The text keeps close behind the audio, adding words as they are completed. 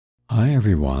Hi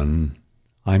everyone,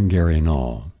 I'm Gary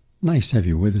Null. Nice to have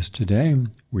you with us today.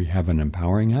 We have an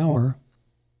empowering hour,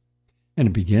 and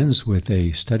it begins with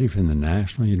a study from the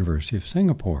National University of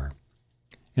Singapore.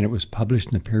 And it was published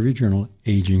in the peer-reviewed journal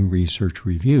Aging Research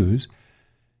Reviews,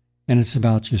 and it's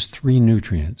about just 3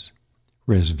 nutrients.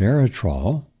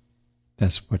 Resveratrol,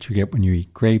 that's what you get when you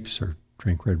eat grapes or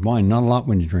drink red wine. Not a lot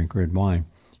when you drink red wine.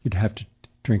 You'd have to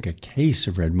drink a case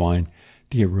of red wine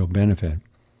to get real benefit.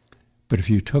 But if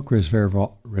you took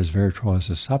resveratrol as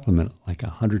a supplement, like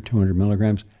 100, 200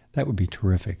 milligrams, that would be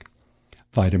terrific.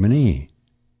 Vitamin E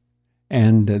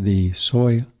and the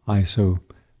soy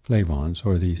isoflavones,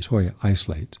 or the soy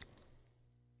isolates,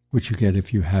 which you get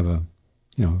if you have a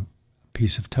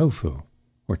piece of tofu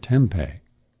or tempeh.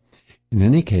 In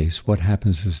any case, what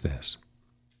happens is this.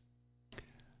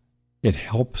 It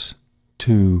helps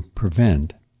to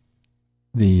prevent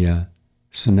the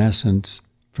senescence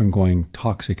from going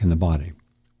toxic in the body.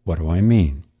 What do I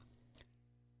mean?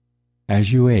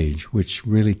 As you age, which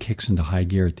really kicks into high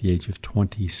gear at the age of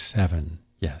 27,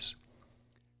 yes,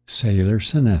 cellular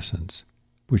senescence,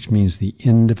 which means the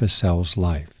end of a cell's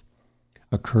life,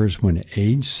 occurs when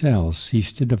aged cells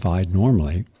cease to divide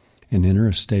normally and enter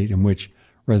a state in which,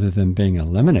 rather than being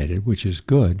eliminated, which is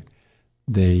good,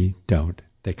 they don't.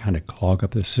 They kind of clog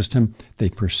up the system. They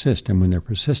persist, and when they're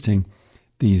persisting,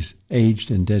 these aged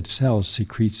and dead cells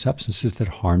secrete substances that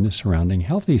harm the surrounding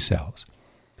healthy cells.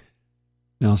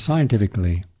 Now,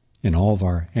 scientifically, in all of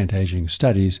our anti-aging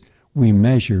studies, we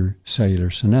measure cellular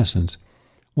senescence,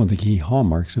 one of the key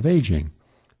hallmarks of aging.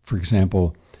 For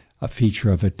example, a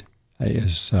feature of it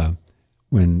is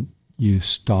when you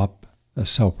stop a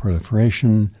cell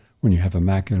proliferation, when you have a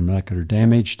macular molecular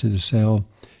damage to the cell.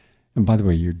 And by the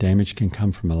way, your damage can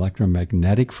come from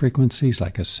electromagnetic frequencies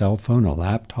like a cell phone, a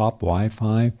laptop,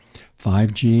 Wi-Fi,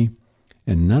 5G,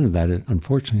 and none of that,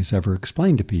 unfortunately, is ever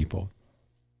explained to people.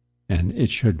 And it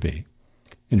should be.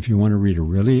 And if you want to read a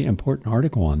really important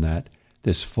article on that,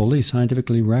 that's fully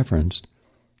scientifically referenced,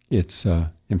 it's,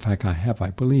 in fact,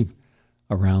 I believe,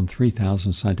 around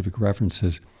 3,000 scientific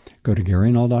references. Go to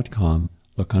GaryNull.com,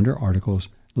 look under articles,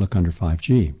 look under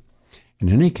 5G. In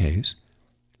any case,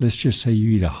 let's just say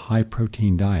you eat a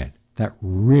high-protein diet. That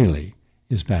really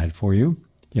is bad for you.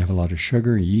 You have a lot of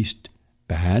sugar, yeast,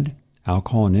 bad.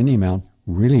 Alcohol in any amount,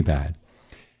 really bad.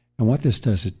 And what this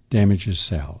does, it damages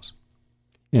cells.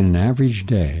 In an average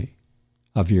day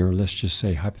of your, let's just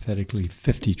say, hypothetically,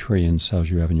 50 trillion cells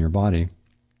you have in your body,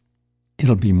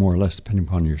 it'll be more or less depending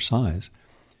upon your size.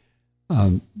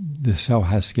 The cell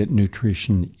has to get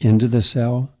nutrition into the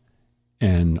cell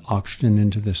and oxygen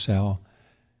into the cell,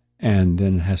 and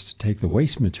then it has to take the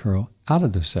waste material out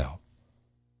of the cell.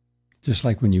 Just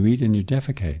like when you eat and you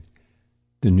defecate,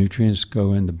 the nutrients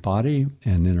go in the body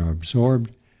and then are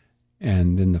absorbed,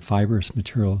 and then the fibrous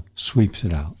material sweeps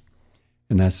it out.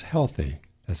 And that's healthy,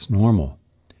 that's normal.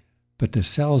 But the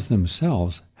cells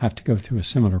themselves have to go through a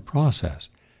similar process.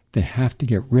 They have to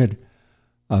get rid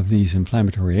of these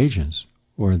inflammatory agents,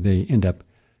 or they end up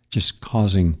just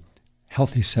causing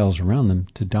healthy cells around them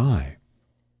to die.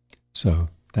 So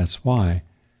that's why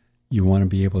you want to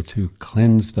be able to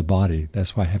cleanse the body.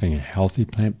 That's why having a healthy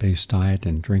plant-based diet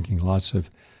and drinking lots of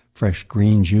fresh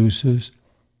green juices,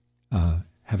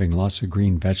 having lots of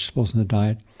green vegetables in the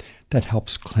diet, that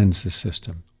helps cleanse the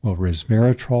system. Well,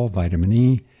 resveratrol, vitamin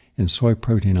E, and soy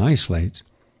protein isolates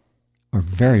are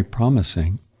very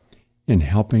promising in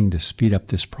helping to speed up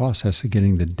this process of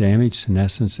getting the damaged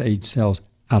senescence aged cells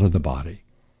out of the body,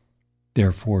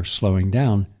 therefore slowing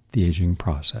down the aging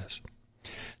process.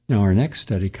 Now, our next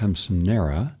study comes from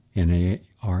NARA,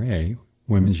 N-A-R-A,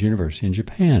 Women's University in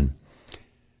Japan.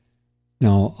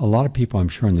 Now, a lot of people, I'm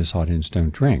sure, in this audience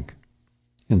don't drink.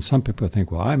 And some people think,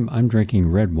 well, I'm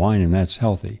drinking red wine and that's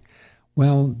healthy.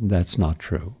 Well, that's not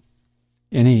true.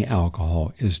 Any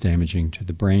alcohol is damaging to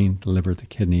the brain, the liver, the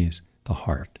kidneys, the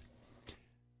heart,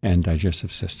 and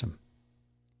digestive system.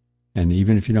 And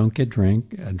even if you don't get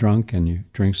drunk and you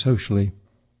drink socially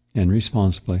and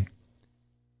responsibly,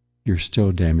 you're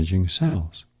still damaging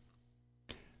cells.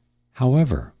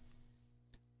 However,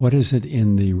 what is it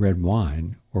in the red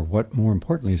wine, or what more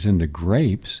importantly is in the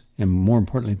grapes, and more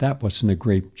importantly what's in the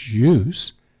grape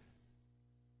juice,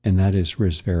 and that is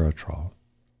resveratrol.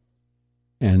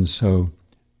 And so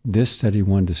this study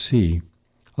wanted to see,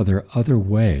 are there other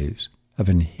ways of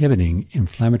inhibiting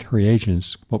inflammatory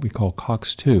agents, what we call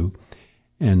COX-2,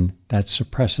 and that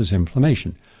suppresses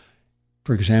inflammation.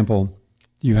 For example,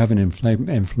 you have an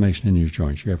inflammation in your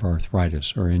joints, you have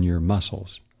arthritis, or in your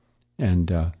muscles,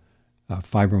 and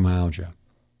fibromyalgia,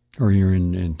 or your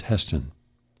intestine,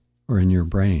 or in your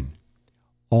brain.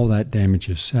 All that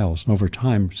damages cells, and over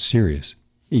time, serious,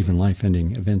 even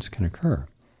life-ending events can occur.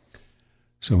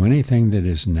 So anything that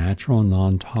is natural and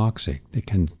non-toxic, that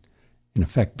can, in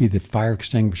effect, be the fire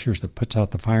extinguishers that puts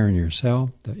out the fire in your cell,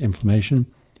 the inflammation,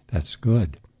 that's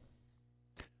good.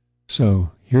 So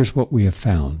here's what we have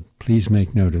found. Please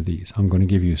make note of these. I'm going to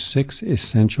give you 6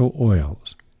 essential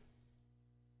oils.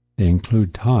 They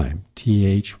include thyme,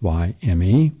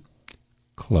 Thyme,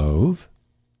 clove,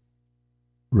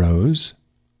 rose,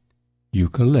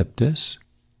 eucalyptus,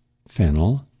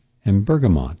 fennel, and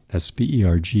bergamot. That's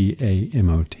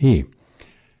Bergamot.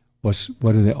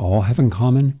 What do they all have in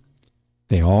common?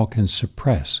 They all can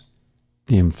suppress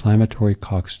the inflammatory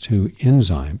COX-2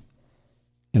 enzyme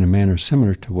in a manner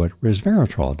similar to what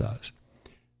resveratrol does.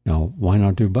 Now, why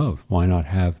not do both? Why not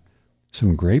have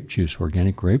some grape juice,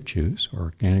 organic grape juice, or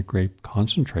organic grape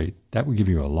concentrate? That would give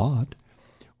you a lot.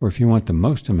 Or if you want the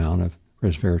most amount of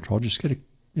resveratrol, just get a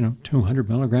 200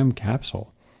 milligram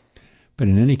capsule. But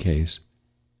in any case,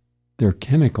 there are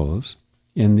chemicals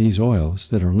in these oils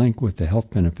that are linked with the health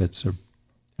benefits of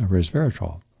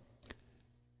resveratrol.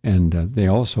 And they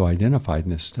also identified in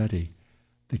this study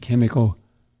the chemical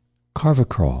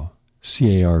carvacrol,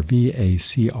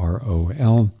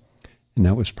 Carvacrol, and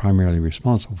that was primarily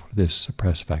responsible for this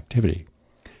suppressive activity.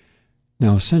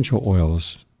 Now, essential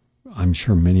oils, I'm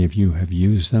sure many of you have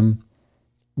used them.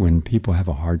 When people have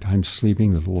a hard time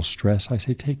sleeping, the little stress, I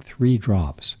say take 3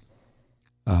 drops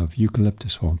of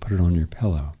eucalyptus oil and put it on your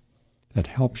pillow. That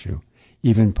helps you.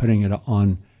 Even putting it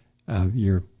on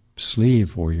your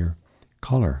sleeve or your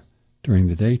collar during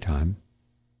the daytime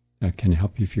can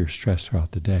help you if you're stressed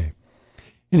throughout the day.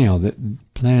 Anyhow, the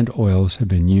plant oils have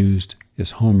been used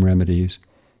as home remedies,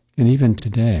 and even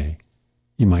today,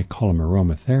 you might call them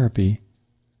aromatherapy,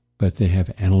 but they have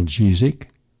analgesic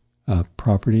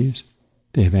properties,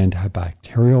 they have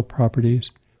antibacterial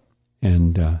properties,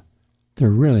 and they're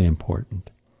really important.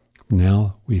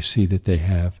 Now we see that they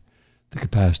have the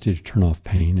capacity to turn off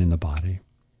pain in the body.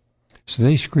 So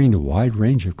they screened a wide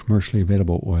range of commercially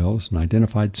available oils and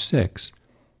identified 6,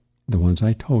 the ones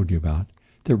I told you about,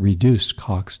 that reduced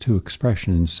COX-2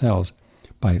 expression in cells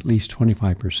by at least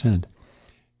 25%.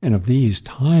 And of these,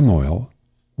 thyme oil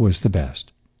was the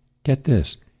best. Get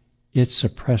this, it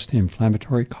suppressed the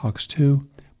inflammatory COX-2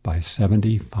 by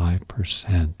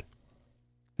 75%.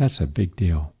 That's a big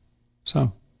deal.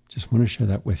 So, just want to share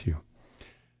that with you.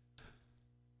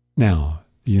 Now,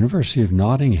 the University of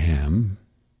Nottingham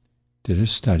did a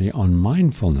study on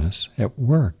mindfulness at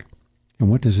work. And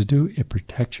what does it do? It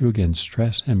protects you against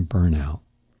stress and burnout.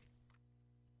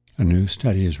 A new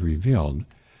study has revealed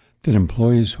that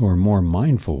employees who are more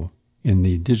mindful in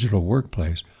the digital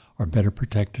workplace are better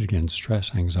protected against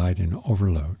stress, anxiety, and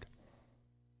overload.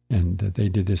 And they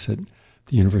did this at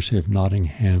the University of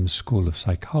Nottingham School of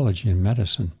Psychology and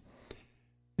Medicine.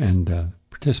 And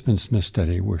participants in this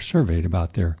study were surveyed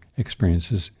about their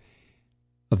experiences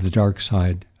of the dark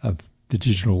side of the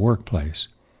digital workplace,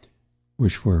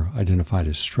 which were identified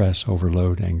as stress,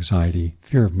 overload, anxiety,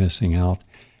 fear of missing out,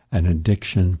 and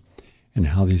addiction, and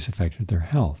how these affected their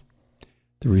health.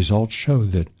 The results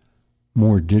showed that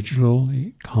more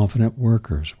digitally confident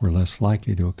workers were less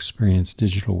likely to experience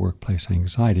digital workplace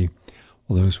anxiety,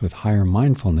 while those with higher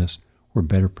mindfulness were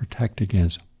better protected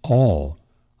against all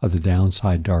of the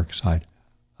downside, dark side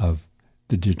of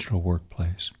the digital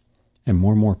workplace. And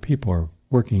more people are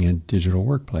working in digital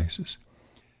workplaces.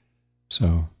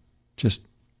 So just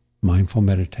mindful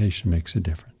meditation makes a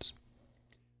difference.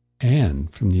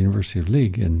 And from the University of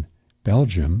Liege in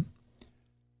Belgium,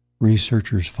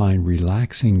 researchers find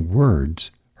relaxing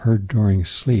words heard during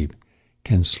sleep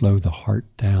can slow the heart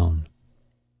down.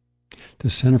 The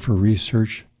Center for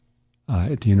Research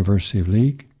at the University of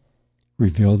Liege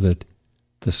revealed that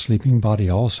the sleeping body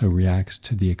also reacts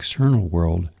to the external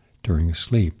world during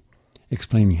sleep,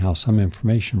 explaining how some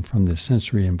information from the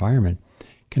sensory environment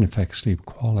can affect sleep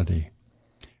quality.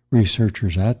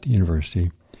 Researchers at the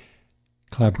university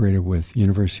collaborated with the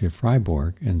University of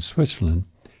Freiburg in Switzerland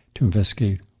to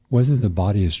investigate whether the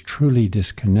body is truly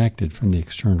disconnected from the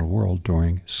external world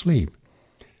during sleep.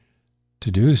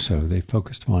 To do so, they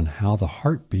focused on how the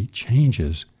heartbeat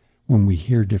changes when we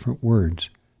hear different words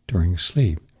during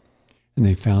sleep. And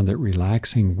they found that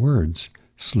relaxing words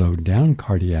slowed down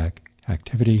cardiac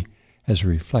activity as a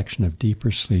reflection of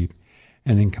deeper sleep,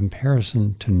 and in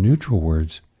comparison to neutral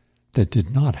words that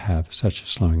did not have such a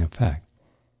slowing effect.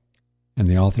 And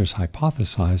the authors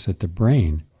hypothesized that the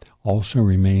brain also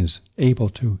remains able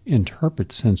to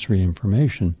interpret sensory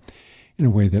information in a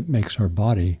way that makes our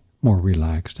body more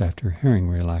relaxed after hearing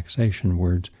relaxation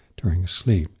words during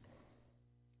sleep.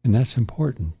 And that's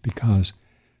important because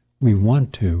we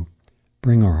want to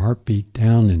bring our heartbeat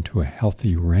down into a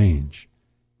healthy range.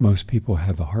 Most people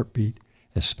have a heartbeat,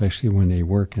 especially when they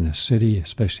work in a city,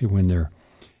 especially when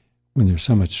there's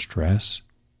so much stress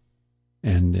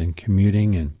and in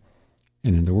commuting and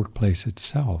in the workplace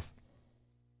itself.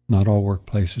 Not all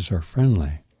workplaces are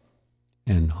friendly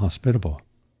and hospitable.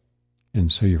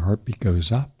 And so your heartbeat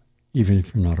goes up, even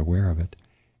if you're not aware of it.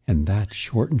 And that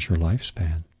shortens your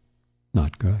lifespan.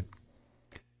 Not good.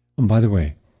 And by the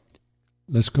way,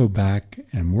 let's go back,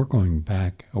 and we're going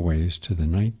back a ways to the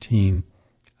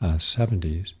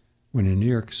 1970s, when in New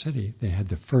York City, they had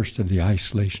the first of the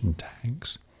isolation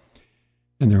tanks.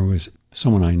 And there was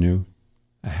someone I knew,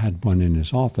 had one in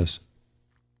his office.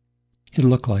 It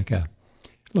looked like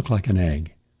an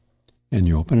egg. And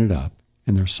you open it up,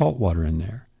 and there's salt water in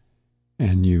there.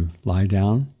 And you lie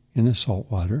down in the salt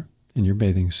water in your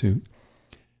bathing suit,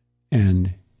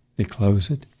 and they close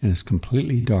it, and it's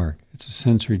completely dark. It's a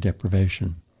sensory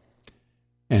deprivation.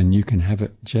 And you can have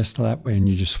it just that way, and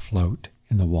you just float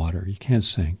in the water. You can't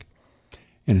sink.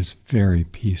 And it's very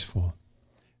peaceful.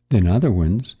 Then other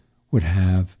ones would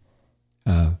have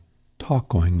talk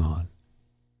going on,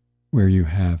 where you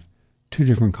have two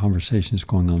different conversations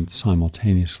going on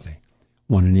simultaneously,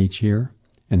 one in each ear,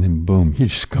 and then boom, you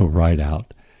just go right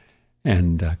out.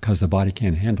 And because the body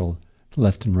can't handle the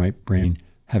left and right brain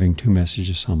having two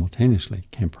messages simultaneously,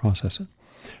 can't process it.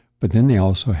 But then they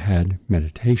also had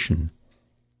meditation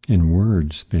in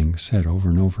words being said over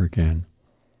and over again.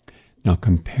 Now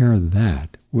compare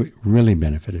that, what really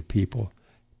benefited people,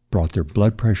 brought their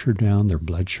blood pressure down, their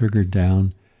blood sugar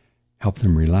down, helped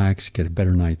them relax, get a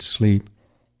better night's sleep.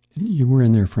 You were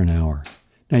in there for an hour.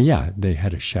 Now, yeah, they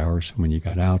had a shower, so when you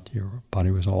got out, your body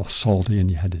was all salty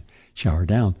and you had to shower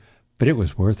down. But it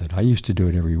was worth it. I used to do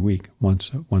it every week,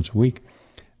 once a week.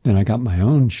 Then I got my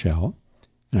own shell,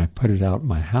 and I put it out in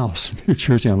my house in New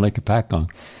Jersey on Lake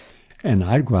Apacong. And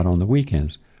I'd go out on the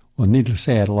weekends. Well, needless to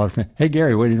say, I had a lot of friends. Hey,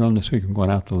 Gary, what are you doing this week? I'm going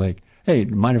out to the lake. Hey,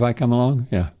 mind if I come along?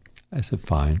 Yeah. I said,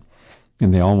 fine.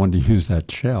 And they all wanted to use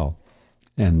that shell.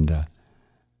 And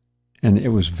it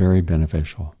was very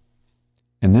beneficial.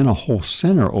 And then a whole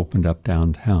center opened up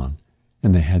downtown.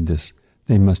 And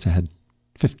they must have had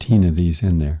 15 of these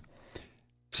in there.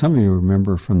 Some of you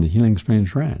remember from the Healing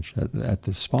Springs Ranch, at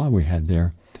the spa we had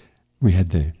there, we had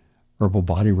the herbal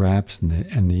body wraps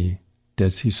and the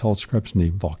Dead Sea salt scrubs and the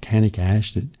volcanic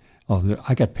ash.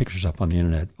 I got pictures up on the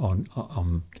internet.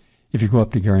 If you go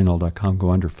up to GaryNull.com,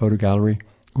 go under Photo Gallery,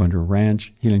 go under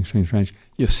Ranch, Healing Springs Ranch,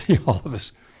 you'll see all of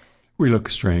us. We look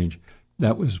strange.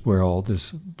 That was where all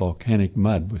this volcanic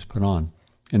mud was put on.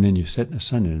 And then you sit in the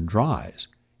sun and it dries,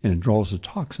 and it draws the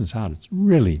toxins out. It's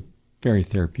really very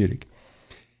therapeutic.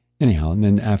 Anyhow, and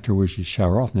then afterwards you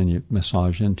shower off, and then you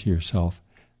massage into yourself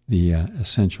the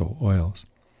essential oils.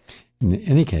 In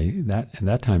any case, at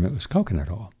that time it was coconut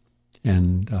oil,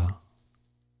 and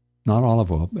not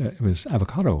olive oil. It was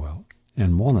avocado oil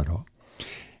and walnut oil.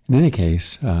 In any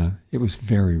case, it was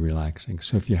very relaxing.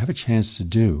 So if you have a chance to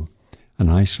do an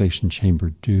isolation chamber,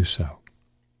 do so.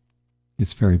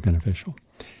 It's very beneficial.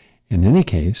 In any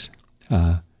case,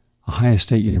 Ohio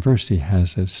State University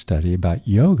has a study about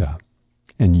yoga.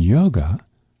 And yoga,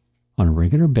 on a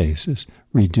regular basis,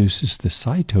 reduces the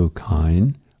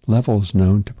cytokine levels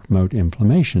known to promote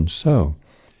inflammation. So,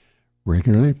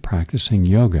 regularly practicing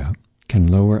yoga can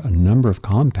lower a number of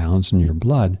compounds in your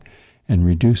blood and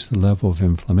reduce the level of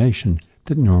inflammation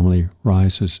that normally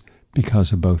rises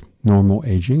because of both normal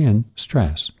aging and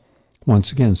stress.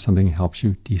 Once again, something helps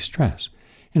you de-stress.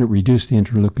 And it reduces the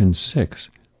interleukin-6,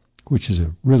 which is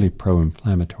a really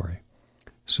pro-inflammatory.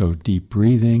 So deep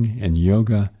breathing and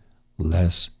yoga,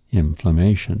 less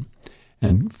inflammation.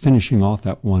 And finishing off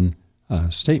that one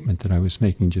statement that I was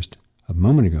making just a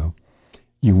moment ago,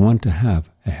 you want to have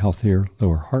a healthier,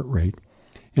 lower heart rate.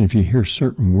 And if you hear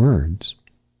certain words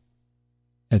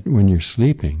when you're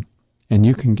sleeping, and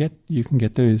you can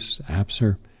get those apps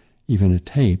or even a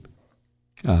tape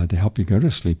to help you go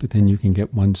to sleep, but then you can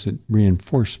get ones that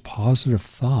reinforce positive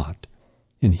thought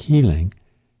and healing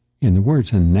in the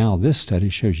words. And now this study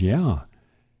shows, yeah,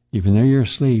 even though you're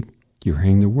asleep, you're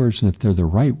hearing the words, and if they're the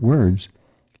right words,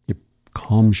 it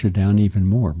calms you down even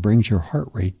more, brings your heart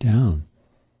rate down.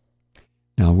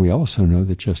 Now, we also know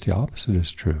that just the opposite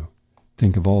is true.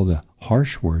 Think of all the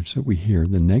harsh words that we hear,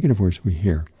 the negative words we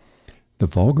hear, the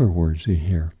vulgar words we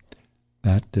hear.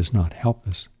 That does not help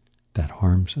us. That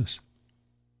harms us.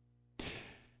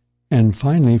 And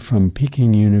finally, from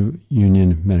Peking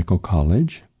Union Medical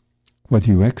College, whether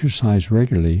you exercise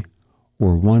regularly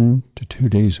or 1 to 2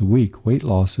 days a week, weight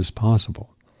loss is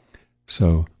possible.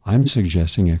 So I'm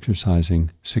suggesting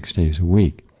exercising 6 days a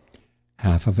week,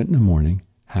 half of it in the morning,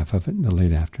 half of it in the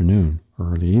late afternoon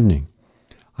or early evening.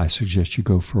 I suggest you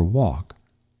go for a walk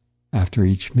after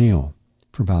each meal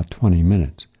for about 20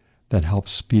 minutes. That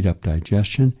helps speed up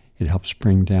digestion. It helps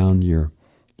bring down your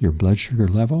blood sugar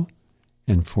level.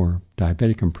 And for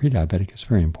diabetic and pre-diabetic, it's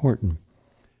very important.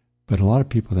 But a lot of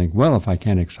people think, well, if I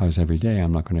can't exercise every day,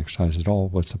 I'm not going to exercise at all.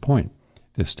 What's the point?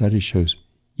 The study shows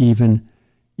even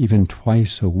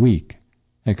twice a week,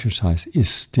 exercise is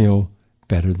still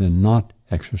better than not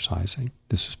exercising.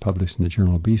 This was published in the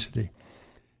journal Obesity.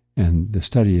 And the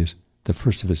study is the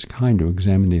first of its kind to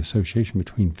examine the association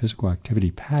between physical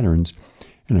activity patterns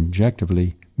and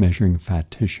objectively measuring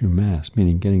fat tissue mass,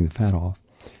 meaning getting the fat off.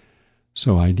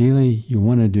 So ideally, you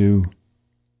want to do,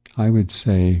 I would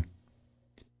say,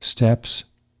 steps,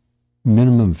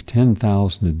 minimum of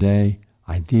 10,000 a day,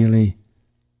 ideally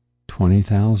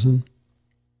 20,000,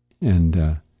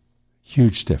 and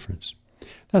huge difference.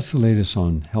 That's the latest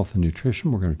on health and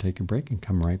nutrition. We're going to take a break and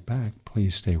come right back.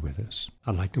 Please stay with us.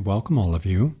 I'd like to welcome all of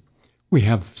you. We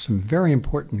have some very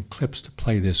important clips to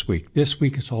play this week. This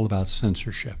week it's all about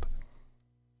censorship.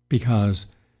 Because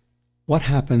what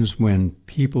happens when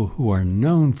people who are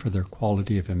known for their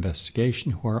quality of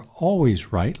investigation, who are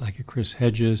always right, like a Chris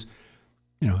Hedges,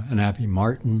 an Abby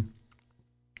Martin,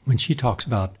 when she talks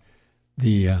about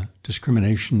the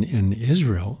discrimination in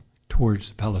Israel towards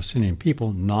the Palestinian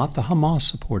people, not the Hamas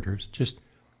supporters, just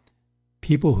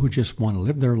people who just want to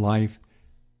live their life.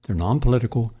 They're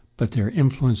non-political, but they're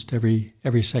influenced every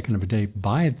second of the day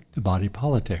by the body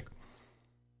politic.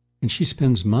 And she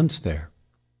spends months there.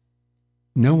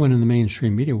 No one in the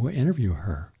mainstream media will interview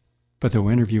her, but they'll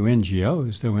interview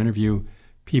NGOs, they'll interview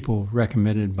people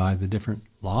recommended by the different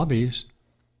lobbies,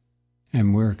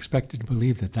 and we're expected to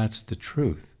believe that that's the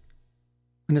truth,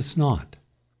 and it's not.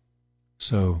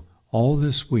 So all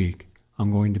this week,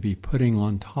 I'm going to be putting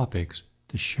on topics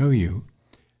to show you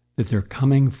that they're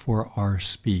coming for our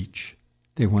speech.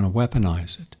 They want to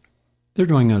weaponize it. They're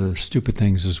doing other stupid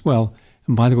things as well.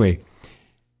 And by the way,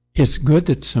 it's good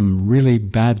that some really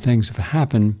bad things have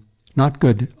happened, not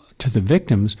good to the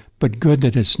victims, but good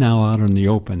that it's now out in the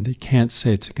open. They can't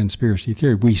say it's a conspiracy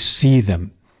theory. We see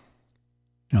them.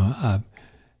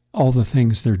 All the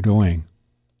things they're doing.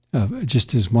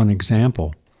 Just as one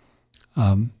example.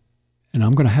 And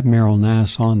I'm going to have Meryl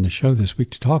Nass on the show this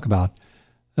week to talk about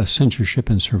censorship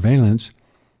and surveillance,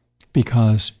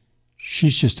 because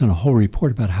she's just done a whole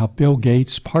report about how Bill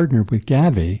Gates partnered with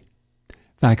Gavi,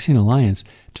 Vaccine Alliance,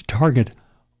 to target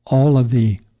all of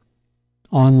the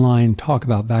online talk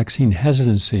about vaccine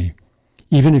hesitancy.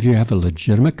 Even if you have a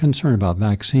legitimate concern about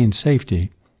vaccine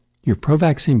safety, you're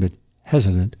pro-vaccine but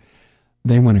hesitant,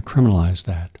 they want to criminalize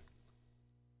that.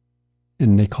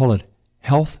 And they call it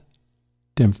health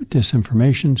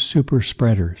disinformation super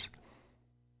spreaders.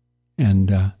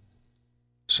 And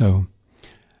so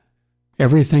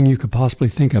everything you could possibly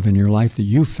think of in your life that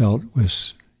you felt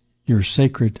was your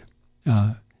sacred,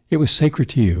 it was sacred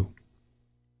to you.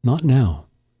 Not now.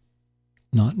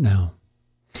 Not now.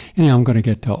 Anyhow, I'm going to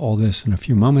get to all this in a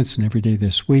few moments and every day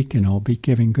this week, and I'll be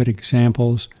giving good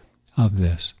examples of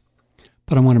this.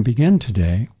 But I want to begin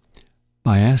today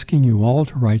by asking you all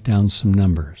to write down some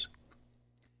numbers.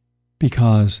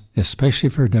 Because, especially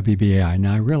for WBAI,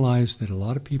 now I realize that a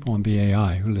lot of people on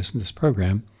BAI who listen to this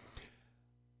program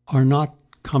are not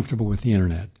comfortable with the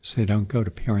internet, so they don't go to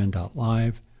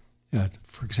prn.live,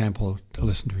 for example, to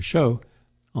listen to a show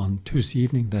on Tuesday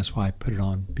evening. That's why I put it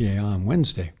on BAI on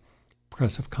Wednesday.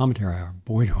 Progressive Commentary Hour.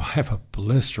 Boy, do I have a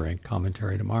blistering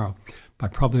commentary tomorrow by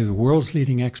probably the world's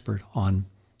leading expert on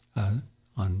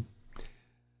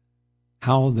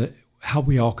how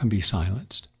we all can be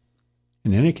silenced.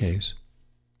 In any case,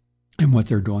 and what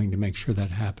they're doing to make sure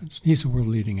that happens. He's a world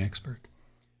leading expert.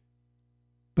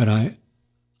 But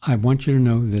I want you to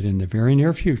know that in the very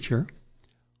near future,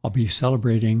 I'll be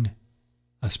celebrating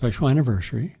a special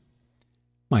anniversary,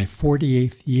 my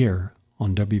 48th year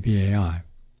on WBAI. In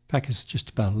fact, it's just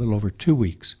about a little over 2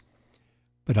 weeks.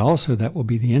 But also that will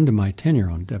be the end of my tenure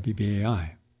on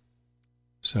WBAI.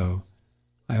 So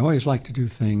I always like to do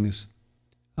things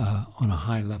on a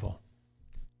high level.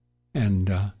 And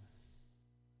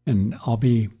I'll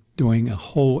be doing a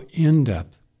whole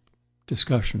in-depth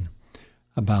discussion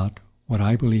about what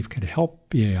I believe could help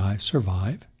BAI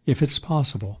survive, if it's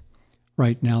possible.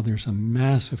 Right now, there's a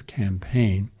massive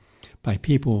campaign by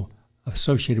people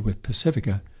associated with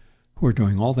Pacifica who are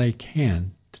doing all they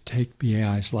can to take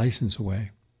BAI's license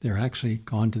away. They're actually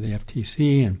gone to the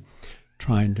FTC and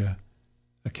trying to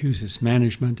accuse its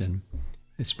management and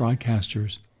its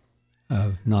broadcasters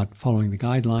of not following the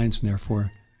guidelines and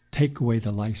therefore take away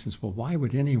the license. Well, why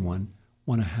would anyone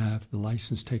want to have the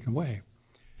license taken away?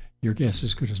 Your guess is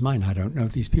as good as mine. I don't know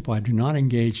these people. I do not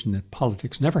engage in the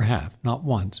politics, never have, not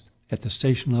once, at the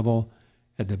station level,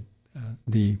 at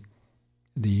the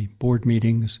board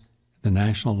meetings, the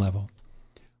national level.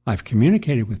 I've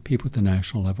communicated with people at the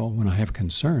national level when I have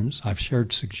concerns. I've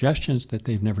shared suggestions that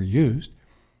they've never used.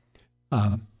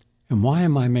 And why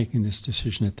am I making this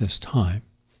decision at this time?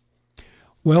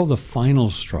 Well, the final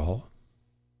straw,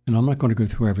 and I'm not going to go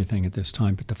through everything at this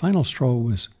time, but the final straw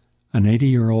was an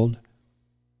 80-year-old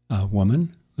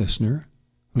woman, listener,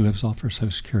 who lives off her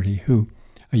Social Security, who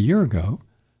a year ago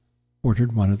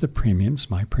ordered one of the premiums,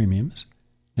 my premiums,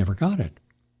 never got it.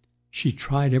 She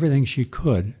tried everything she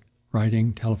could,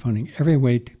 writing, telephoning, every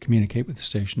way to communicate with the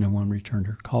station. No one returned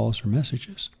her calls or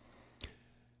messages.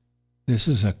 This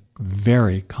is a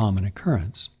very common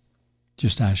occurrence.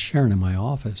 Just ask Sharon in my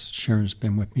office. Sharon's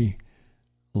been with me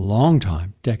a long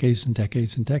time, decades and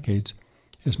decades and decades,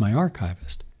 as my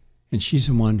archivist. And she's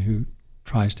the one who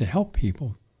tries to help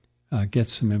people get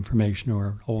some information or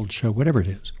an old show, whatever it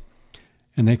is.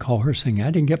 And they call her saying,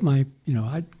 I didn't get my,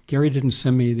 Gary didn't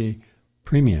send me the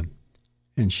premium.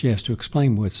 And she has to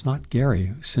explain, well, it's not Gary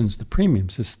who sends the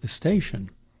premiums, it's the station.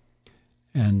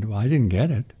 And well, I didn't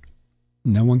get it.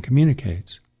 No one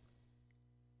communicates.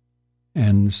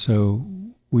 And so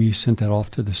we sent that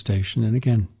off to the station, and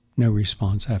again, no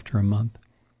response after a month.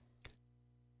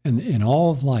 And in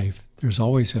all of life, there's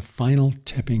always a final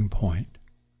tipping point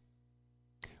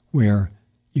where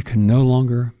you can no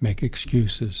longer make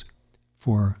excuses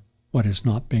for what is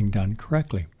not being done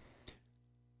correctly.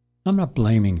 I'm not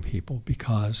blaming people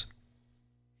because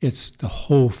it's the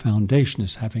whole foundation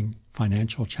is having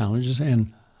financial challenges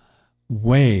and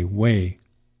way, way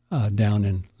down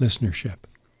in listenership.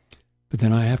 But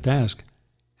then I have to ask,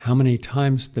 how many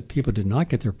times that people did not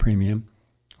get their premium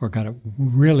or got it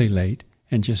really late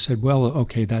and just said, well,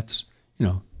 okay, that's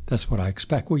what I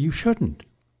expect. Well, you shouldn't.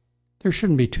 There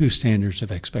shouldn't be two standards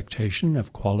of expectation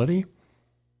of quality.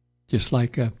 Just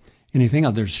like anything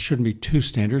else, there shouldn't be two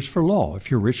standards for law. If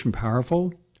you're rich and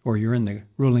powerful or you're in the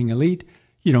ruling elite,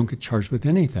 you don't get charged with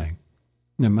anything,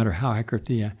 no matter how accurate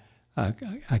the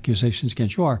accusations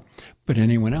against you are. But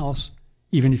anyone else,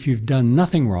 even if you've done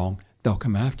nothing wrong, they'll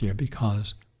come after you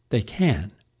because they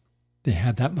can. They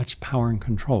have that much power and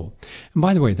control. And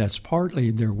by the way, that's partly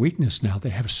their weakness now. They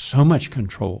have so much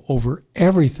control over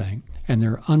everything, and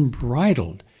they're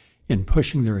unbridled in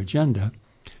pushing their agenda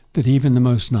that even the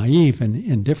most naive and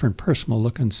indifferent person will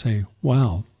look and say,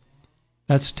 wow,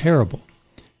 that's terrible.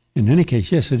 In any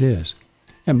case, yes, it is.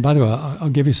 And by the way, I'll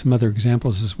give you some other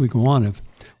examples as we go on of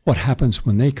what happens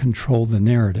when they control the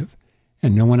narrative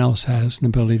and no one else has an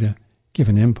ability to give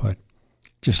an input.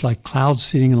 Just like cloud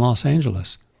seeding in Los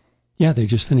Angeles. Yeah, they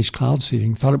just finished cloud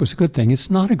seeding, thought it was a good thing.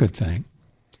 It's not a good thing.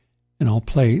 And I'll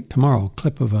play tomorrow a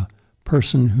clip of a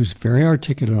person who's very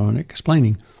articulate on it,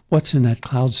 explaining what's in that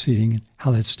cloud seeding and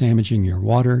how that's damaging your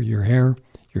water, your air,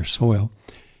 your soil.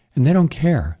 And they don't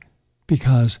care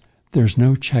because there's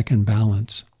no check and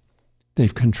balance.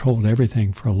 They've controlled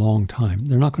everything for a long time.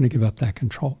 They're not going to give up that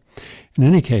control. In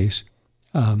any case,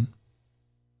 I'll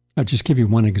just give you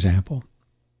one example.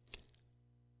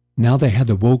 Now they had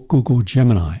the woke Google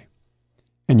Gemini,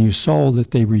 and you saw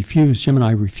that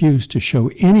Gemini refused to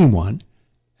show anyone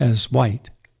as white,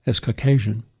 as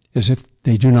Caucasian, as if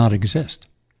they do not exist.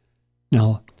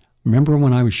 Now, remember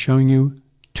when I was showing you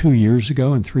 2 years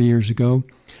ago and 3 years ago,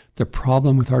 the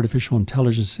problem with artificial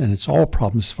intelligence, and it's all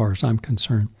problems as far as I'm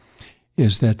concerned,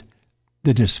 is that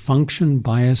the dysfunction,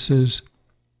 biases,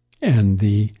 and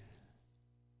the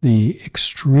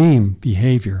extreme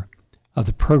behavior of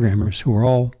the programmers who are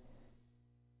all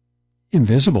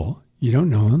invisible. You don't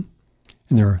know them.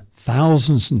 And there are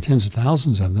thousands and tens of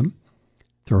thousands of them.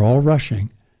 They're all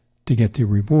rushing to get the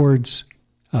rewards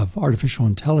of artificial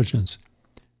intelligence.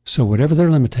 So whatever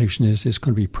their limitation is, it's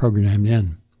going to be programmed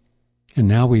in. And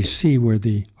now we see where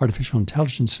the artificial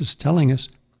intelligence is telling us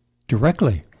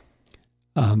directly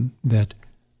that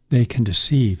they can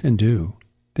deceive and do.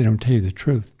 They don't tell you the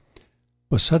truth.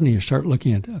 Well, suddenly you start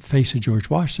looking at a face of George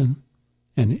Washington,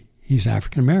 and he's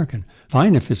African American.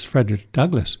 Fine if it's Frederick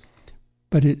Douglass,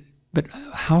 but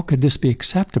how could this be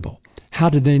acceptable? How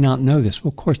did they not know this? Well,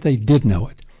 of course they did know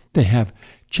it. They have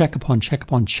check upon check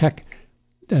upon check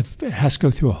that has to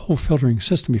go through a whole filtering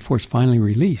system before it's finally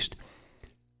released.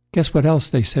 Guess what else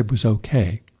they said was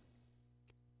okay?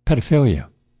 Pedophilia.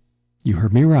 You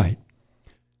heard me right.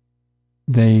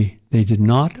 They did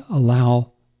not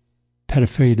allow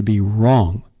pedophilia to be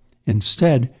wrong.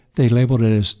 Instead, they labeled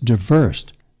it as diverse,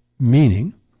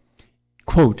 meaning,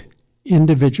 quote,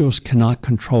 individuals cannot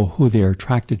control who they are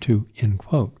attracted to, end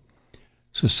quote.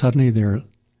 So suddenly they're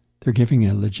giving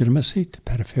a legitimacy to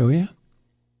pedophilia.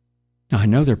 Now, I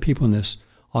know there are people in this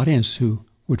audience who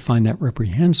would find that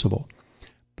reprehensible,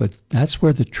 But that's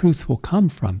where the truth will come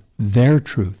from, their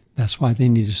truth. That's why they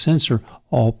need to censor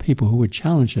all people who would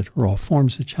challenge it, or all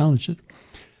forms that challenge it.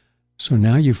 So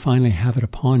now you finally have it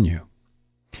upon you.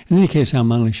 In any case,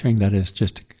 I'm only sharing that as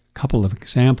just a couple of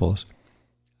examples,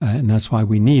 and that's why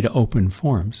we need open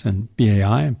forums. And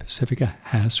BAI and Pacifica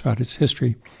has, throughout its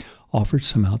history, offered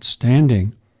some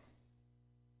outstanding,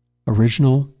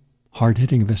 original,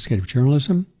 hard-hitting investigative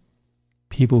journalism,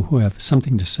 people who have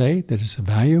something to say that is of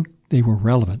value. They were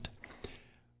relevant.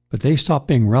 But they stopped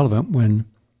being relevant when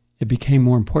it became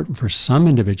more important for some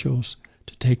individuals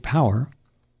to take power.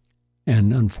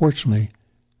 And unfortunately,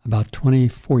 about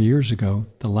 24 years ago,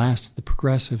 the last of the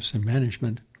progressives in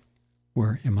management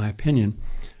were, in my opinion,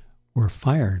 were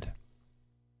fired.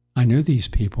 I knew these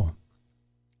people.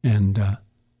 And in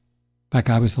fact,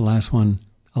 I was the last one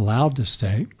allowed to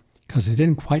stay because they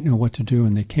didn't quite know what to do.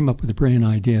 And they came up with a brilliant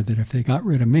idea that if they got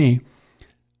rid of me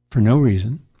for no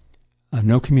reason,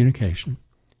 no communication,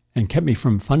 and kept me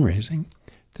from fundraising,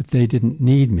 that they didn't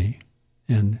need me.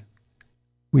 And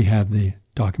we have the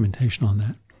documentation on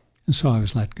that. And so I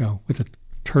was let go with a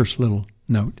terse little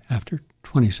note after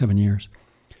 27 years.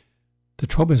 The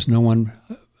trouble is no one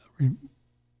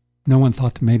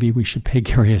thought that maybe we should pay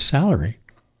Gary a salary.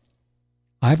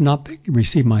 I've not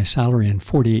received my salary in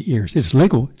 48 years. It's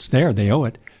legal. It's there. They owe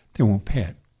it. They won't pay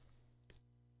it.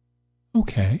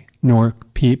 Okay. Nor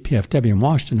PFW in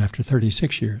Washington after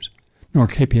 36 years. Nor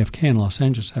KPFK in Los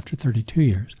Angeles after 32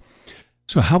 years.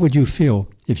 So how would you feel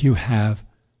if you have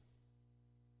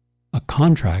a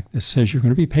contract that says you're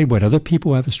going to be paid what other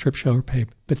people who have a strip show are paid,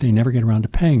 but they never get around to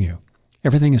paying you?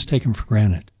 Everything is taken for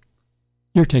granted.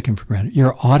 You're taken for granted.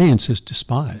 Your audience is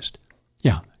despised.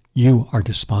 Yeah, you are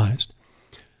despised.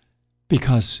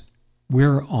 Because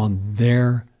we're on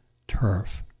their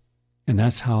turf. And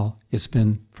that's how it's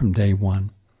been from day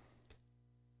one.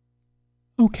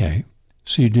 Okay,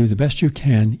 so you do the best you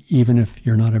can, even if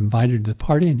you're not invited to the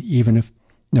party, and even if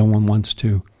no one wants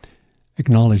to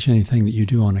acknowledge anything that you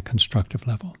do on a constructive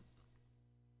level.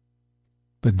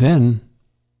 But then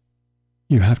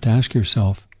you have to ask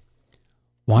yourself,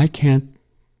 why can't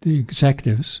the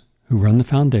executives who run the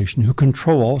foundation, who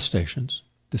control all stations,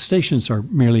 the stations are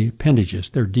merely appendages,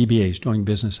 they're DBAs doing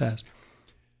business as.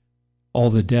 All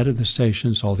the debt of the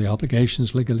stations, all the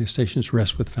obligations legally of the stations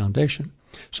rest with the foundation.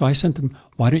 So I sent them,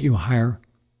 why don't you hire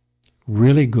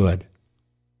really good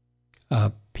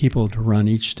people to run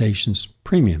each station's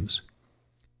premiums?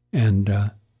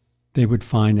 And they would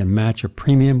find and match a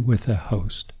premium with a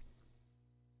host.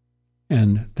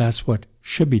 And that's what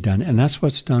should be done. And that's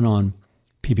what's done on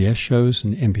PBS shows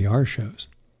and NPR shows.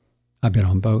 I've been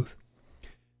on both.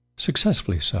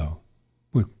 Successfully so,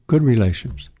 with good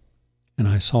relations. And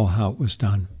I saw how it was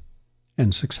done,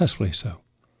 and successfully so.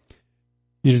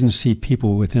 You didn't see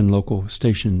people within local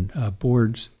station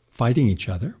boards fighting each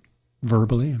other,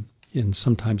 verbally and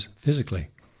sometimes physically.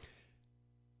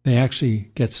 They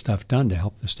actually get stuff done to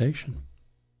help the station.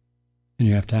 And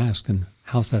you have to ask, then,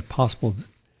 how's that possible that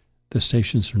the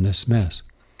stations are in this mess?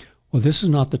 Well, this is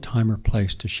not the time or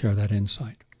place to share that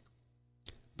insight.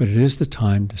 But it is the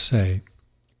time to say,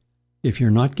 if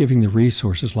you're not giving the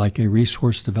resources like a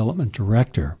resource development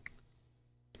director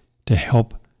to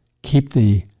help keep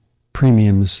the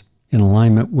premiums in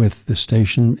alignment with the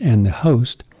station and the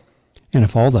host, and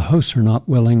if all the hosts are not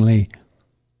willingly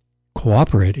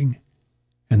cooperating,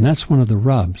 and that's one of the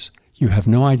rubs. You have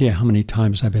no idea how many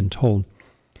times I've been told.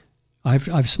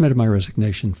 I've submitted my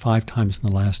resignation 5 times in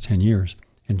the last 10 years.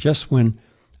 And just when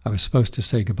I was supposed to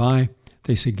say goodbye,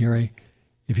 they said, Gary,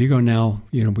 if you go now,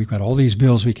 we've got all these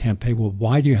bills we can't pay. Well,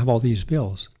 why do you have all these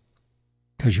bills?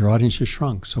 Because your audience has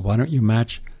shrunk. So why don't you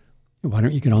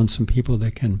get on some people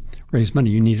that can raise money?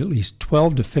 You need at least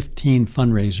 12 to 15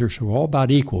 fundraisers who are all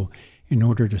about equal in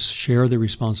order to share the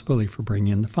responsibility for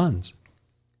bringing in the funds.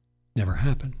 Never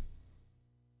happened.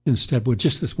 Instead, well,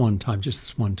 just this one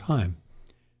time.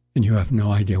 And you have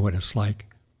no idea what it's like.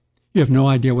 You have no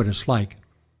idea what it's like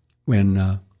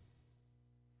when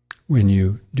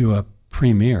you do a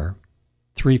premiere,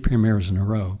 3 premieres in a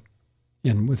row,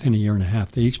 and within a year and a half,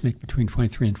 they each make between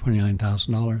 $23,000 and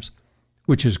 $29,000,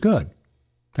 which is good.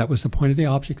 That was the point of the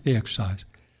object of the exercise.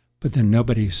 But then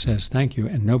nobody says thank you,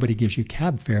 and nobody gives you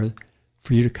cab fare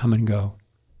for you to come and go.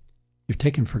 You're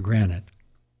taken for granted.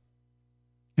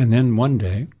 And then one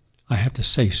day, I have to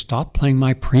say, stop playing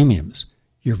my premiums.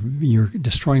 You're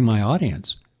destroying my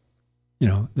audience.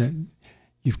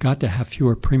 You've got to have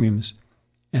fewer premiums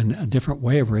and a different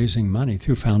way of raising money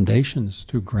through foundations,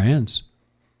 through grants.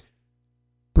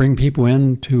 Bring people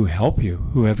in to help you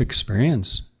who have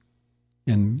experience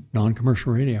in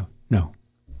non-commercial radio. No,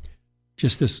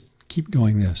 just keep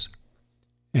doing this.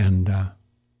 And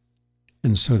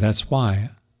And so that's why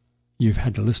you've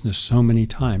had to listen to so many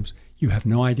times. You have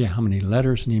no idea how many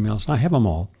letters and emails, I have them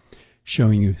all,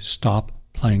 showing you stop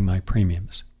playing my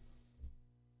premiums.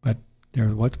 But they're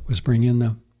what was bringing in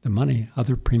the money.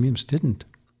 Other premiums didn't.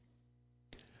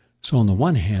 So on the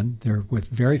one hand, they're with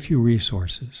very few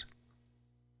resources.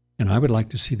 And I would like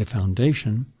to see the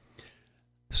foundation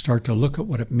start to look at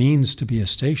what it means to be a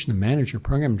station manager,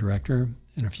 program director,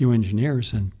 and a few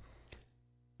engineers, and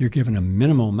you're given a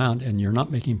minimal amount and you're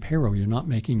not making payroll, you're not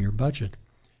making your budget.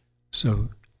 So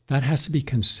that has to be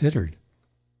considered.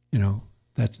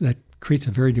 That creates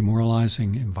a very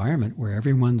demoralizing environment where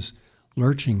everyone's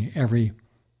lurching every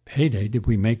payday. Did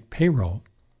we make payroll?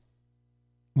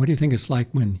 What do you think it's like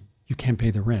when you can't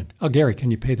pay the rent? Oh, Gary,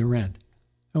 can you pay the rent?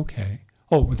 Okay.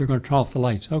 Oh, well, they're going to turn off the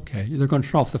lights. Okay. They're going to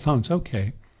turn off the phones.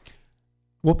 Okay.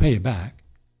 We'll pay you back.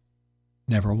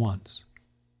 Never once.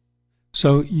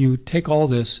 So you take all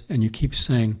this and you keep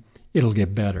saying it'll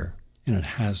get better, and it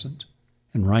hasn't.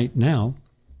 And right now,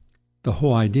 the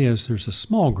whole idea is there's a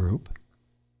small group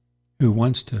who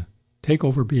wants to take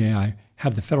over BAI,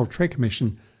 have the Federal Trade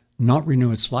Commission not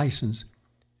renew its license,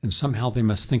 and somehow they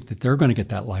must think that they're going to get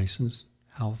that license.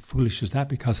 How foolish is that?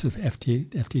 Because of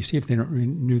FTC, if they don't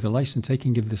renew the license, they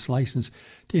can give this license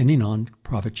to any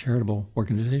non-profit charitable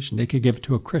organization. They could give it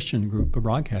to a Christian group of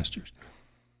broadcasters.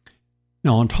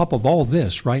 Now, on top of all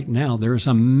this, right now, there is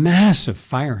a massive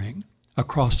firing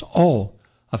across all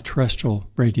of terrestrial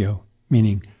radio,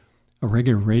 meaning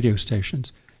regular radio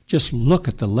stations. Just look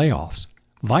at the layoffs.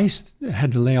 Vice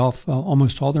had to lay off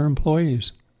almost all their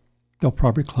employees. They'll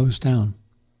probably close down.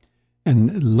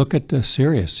 And look at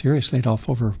Sirius. Sirius laid off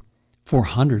over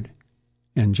 400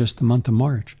 in just the month of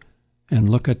March. And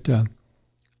look,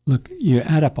 you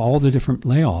add up all the different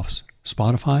layoffs.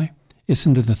 Spotify, it's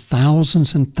into the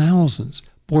thousands and thousands.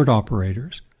 Board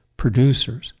operators,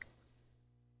 producers.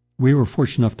 We were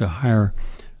fortunate enough to hire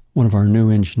one of our new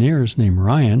engineers named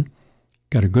Ryan.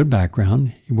 Got a good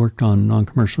background. He worked on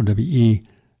non-commercial WFDU,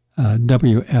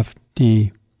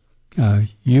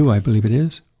 I believe it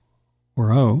is,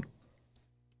 or O.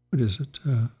 What is it?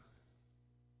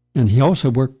 And he also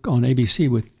worked on ABC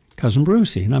with Cousin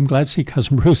Brucey, and I'm glad to see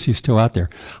Cousin Brucey's still out there.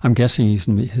 I'm guessing he's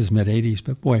in his mid-80s,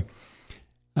 but boy,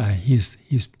 he's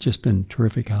just been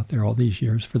terrific out there all these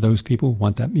years for those people who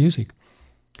want that music.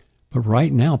 But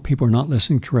right now, people are not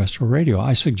listening to terrestrial radio.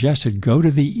 I suggested go to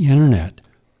the internet.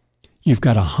 You've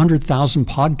got 100,000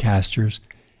 podcasters,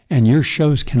 and your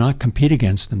shows cannot compete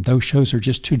against them. Those shows are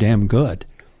just too damn good.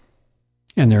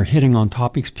 And they're hitting on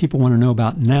topics people want to know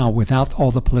about now without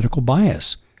all the political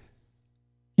bias.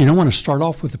 You don't want to start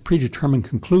off with a predetermined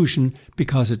conclusion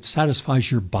because it satisfies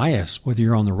your bias, whether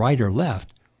you're on the right or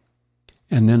left.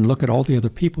 And then look at all the other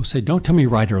people. Say, don't tell me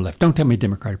right or left. Don't tell me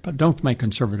Democrat. But don't tell me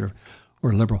conservative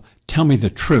or liberal. Tell me the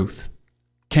truth.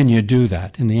 Can you do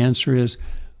that? And the answer is,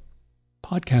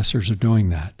 podcasters are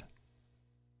doing that.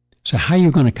 So how are you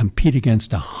going to compete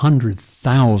against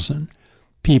 100,000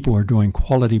 people who are doing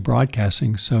quality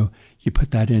broadcasting? So you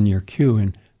put that in your queue,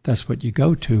 and that's what you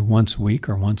go to once a week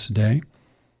or once a day.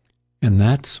 And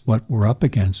that's what we're up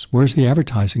against. Where's the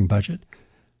advertising budget?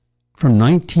 From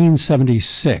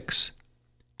 1976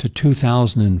 to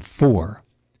 2004,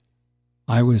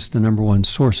 I was the number one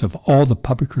source of all the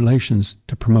public relations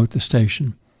to promote the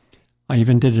station. I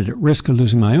even did it at risk of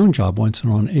losing my own job once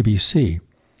on ABC,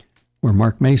 where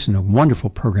Mark Mason, a wonderful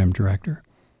program director,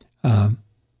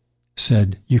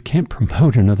 said, you can't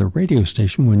promote another radio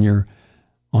station when you're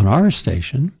on our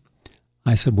station.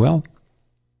 I said, well,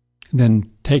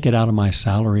 then take it out of my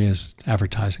salary as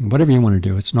advertising, whatever you want to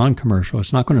do. It's non-commercial.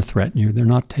 It's not going to threaten you. They're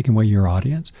not taking away your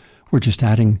audience. We're just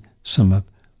adding some of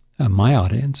my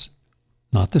audience,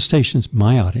 not the station's,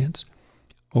 my audience,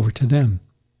 over to them.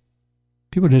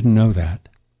 People didn't know that.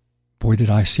 Boy, did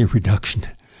I see a reduction.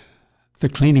 The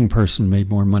cleaning person made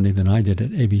more money than I did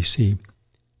at ABC.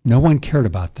 No one cared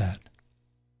about that.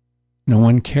 No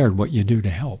one cared what you do to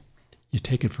help. You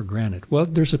take it for granted. Well,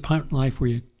 there's a point in life where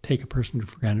you take a person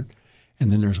for granted,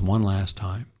 and then there's one last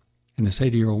time. And this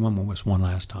 80-year-old woman was one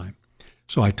last time.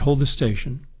 So I told the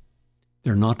station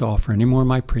they're not to offer any more of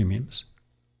my premiums.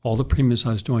 All the premiums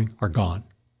I was doing are gone.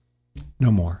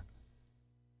 No more.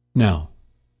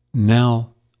 Now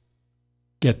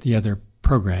get the other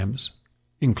programs,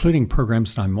 including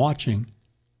programs that I'm watching,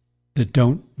 that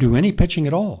don't do any pitching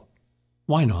at all.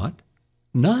 Why not?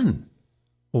 None.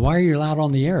 Well, why are you allowed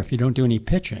on the air if you don't do any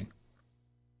pitching?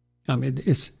 I mean,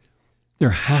 there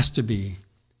has to be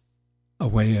a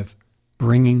way of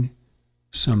bringing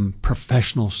some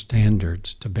professional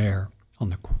standards to bear on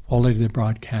the quality of the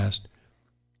broadcast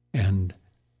and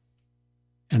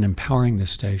empowering the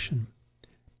station.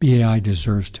 BAI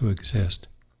deserves to exist,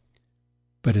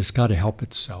 but it's got to help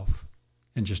itself.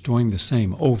 And just doing the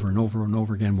same over and over and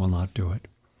over again will not do it.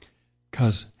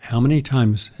 Because how many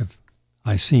times have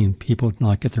I seen people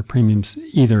not get their premiums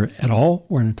either at all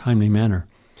or in a timely manner?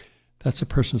 That's a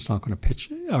person that's not going to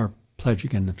pitch or pledge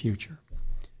again in the future.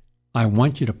 I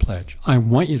want you to pledge. I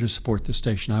want you to support the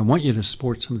station. I want you to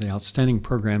support some of the outstanding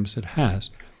programs it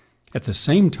has. At the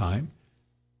same time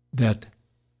that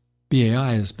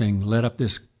BAI is being led up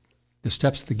the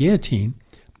steps of the guillotine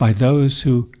by those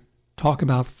who talk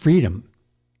about freedom.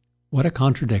 What a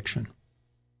contradiction.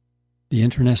 The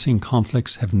internecine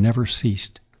conflicts have never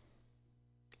ceased.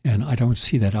 And I don't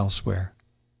see that elsewhere.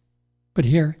 But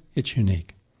here, it's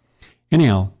unique.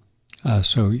 Anyhow,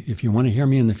 so if you want to hear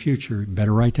me in the future, you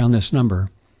better write down this number,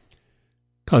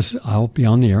 because I'll be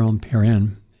on the air on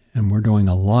PRN, and we're doing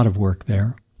a lot of work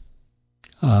there.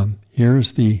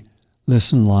 Here's the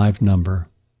Listen Live number.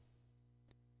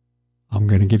 I'm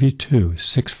going to give you two,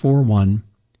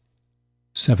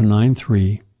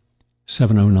 641-793-7091,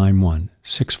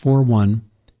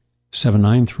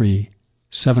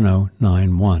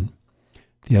 641-793-7091.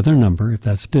 The other number, if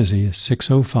that's busy, is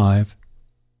 605-562-5119,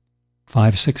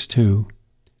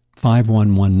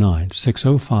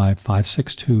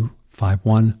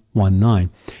 605-562-5119.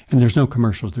 And there's no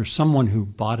commercials. There's someone who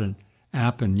bought an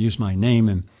app and used my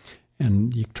name,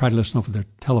 and you try to listen over the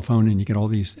telephone and you get all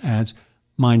these ads.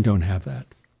 Mine don't have that.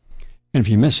 And if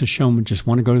you miss a show and just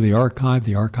want to go to the archive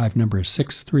number is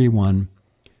 631-359-9463,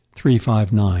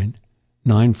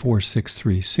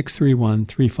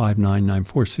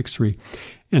 631-359-9463.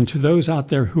 And to those out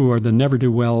there who are the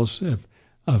never-do-wells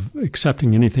of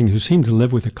accepting anything, who seem to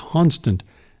live with a constant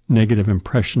negative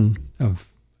impression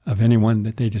of anyone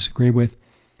that they disagree with,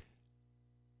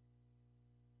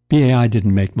 BAI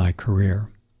didn't make my career,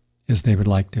 as they would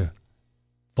like to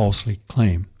falsely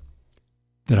claim,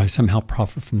 that I somehow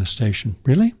profit from the station.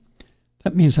 Really?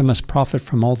 That means I must profit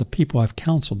from all the people I've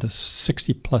counseled, the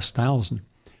 60+ thousand.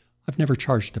 I've never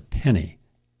charged a penny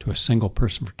to a single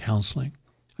person for counseling.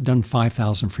 I've done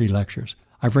 5,000 free lectures.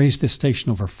 I've raised this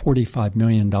station over $45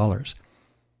 million.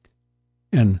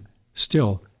 And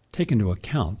still, take into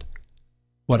account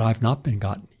what I've not been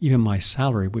gotten, even my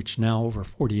salary, which now over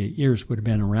 48 years would have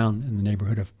been around in the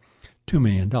neighborhood of $2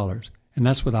 million. And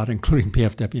that's without including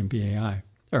PFW and BAI,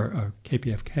 or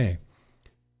KPFK.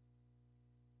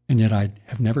 And yet I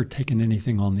have never taken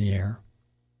anything on the air.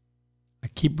 I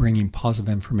keep bringing positive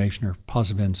information or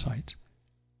positive insights.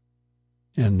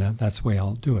 And that's the way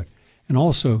I'll do it. And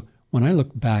also, when I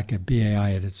look back at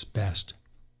BAI at its best,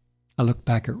 I look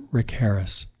back at Rick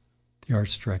Harris, the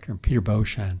arts director, and Peter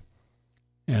Beauchamp,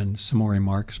 and Samori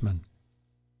Marksman,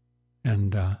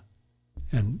 and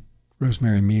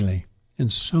Rosemary Mealy,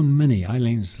 and so many,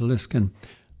 Eileen Zaliskin,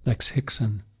 Lex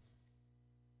Hickson.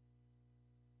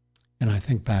 And I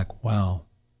think back, wow,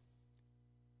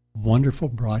 wonderful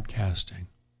broadcasting.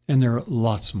 And there are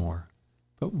lots more,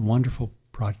 but wonderful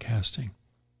broadcasting.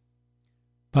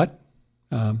 But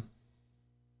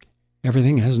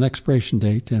everything has an expiration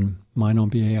date, and mine on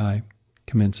BAI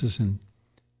commences in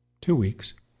 2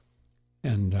 weeks.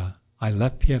 And I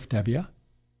left PFW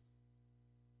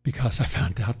because I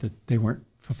found out that they weren't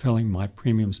fulfilling my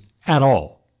premiums at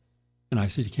all. And I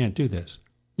said, you can't do this.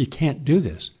 You can't do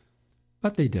this.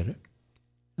 But they did it.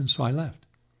 And so I left.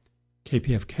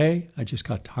 KPFK, I just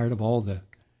got tired of all the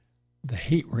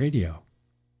hate radio.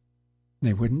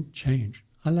 They wouldn't change.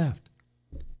 I left.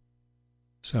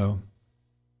 So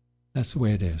that's the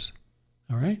way it is.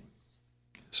 All right?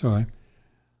 So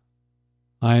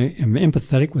I am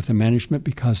empathetic with the management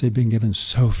because they've been given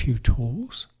so few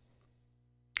tools.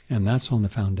 And that's on the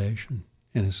foundation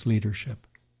and its leadership.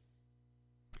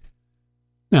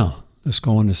 Now, let's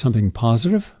go on to something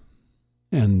positive.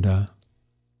 And I'm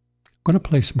going to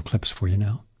play some clips for you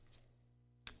now.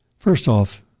 First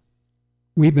off,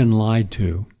 we've been lied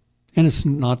to, and it's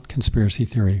not conspiracy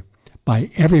theory,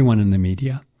 by everyone in the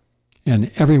media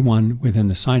and everyone within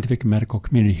the scientific and medical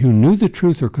community who knew the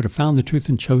truth or could have found the truth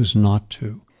and chose not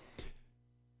to,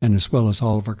 and as well as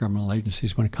all of our governmental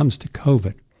agencies when it comes to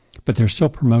COVID, but they're still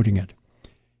promoting it.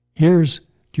 Do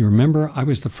you remember, I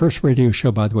was the first radio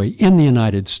show, by the way, in the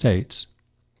United States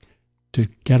to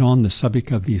get on the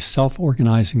subject of these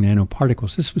self-organizing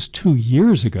nanoparticles. This was 2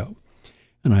 years ago,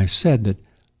 and I said that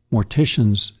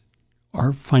morticians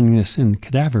are finding this in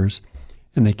cadavers,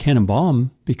 and they can't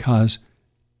embalm because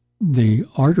the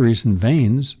arteries and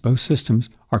veins, both systems,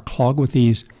 are clogged with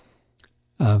these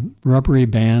rubbery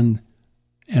band,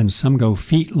 and some go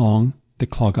feet long, that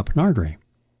clog up an artery.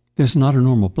 This is not a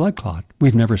normal blood clot.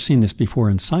 We've never seen this before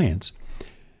in science.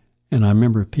 And I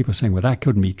remember people saying, well, that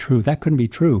couldn't be true. That couldn't be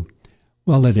true.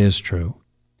 Well, it is true.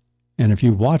 And if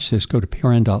you watch this, go to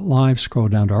prn.live, scroll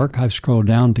down to archive, scroll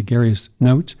down to Gary's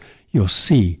notes, you'll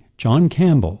see John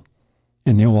Campbell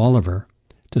and Neil Oliver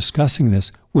discussing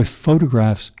this with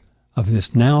photographs of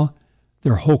this. Now,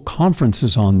 there are whole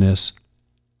conferences on this,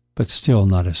 but still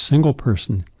not a single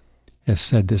person has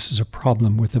said this is a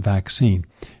problem with the vaccine.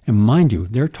 And mind you,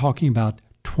 they're talking about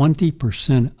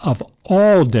 20% of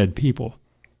all dead people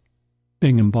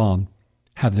being embalmed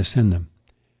have this in them.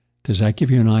 Does that give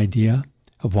you an idea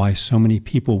of why so many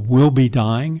people will be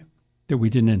dying that we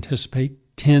didn't anticipate?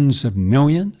 Tens of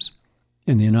millions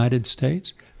in the United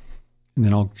States. And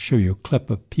then I'll show you a clip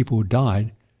of people who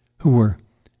died who were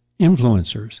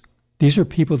influencers. These are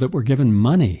people that were given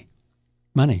money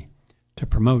to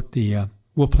promote the,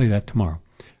 we'll play that tomorrow.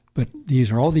 But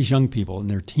these are all these young people in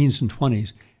their teens and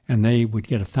 20s, and they would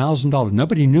get $1,000.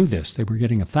 Nobody knew this. They were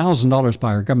getting $1,000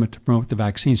 by our government to promote the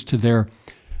vaccines to their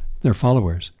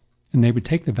followers. And they would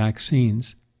take the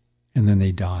vaccines, and then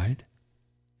they died.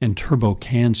 And turbo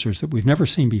cancers that we've never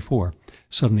seen before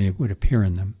suddenly would appear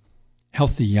in them.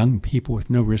 Healthy young people with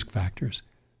no risk factors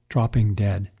dropping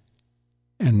dead.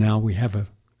 And now we have a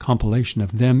compilation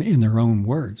of them in their own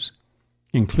words,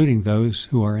 including those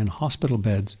who are in hospital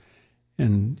beds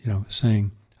and,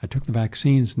 saying, I took the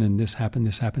vaccines and then this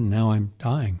happened, now I'm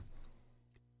dying.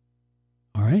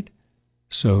 All right?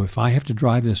 So if I have to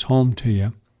drive this home to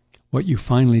you, what you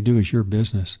finally do is your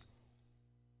business.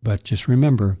 But just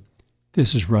remember,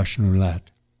 this is Russian roulette.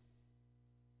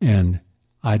 And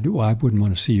I wouldn't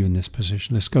want to see you in this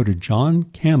position. Let's go to John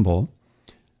Campbell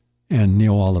and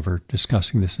Neil Oliver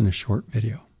discussing this in a short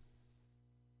video.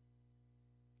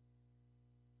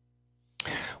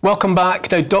 Welcome back.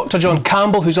 Now, Dr. John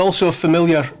Campbell, who's also a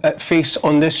familiar face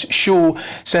on this show,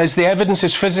 says the evidence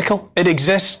is physical. It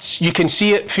exists. You can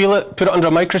see it, feel it, put it under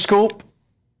a microscope.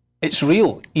 It's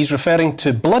real. He's referring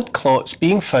to blood clots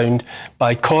being found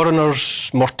by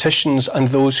coroners, morticians, and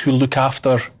those who look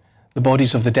after the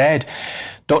bodies of the dead.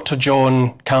 Dr.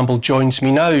 John Campbell joins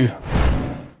me now.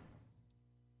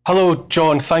 Hello,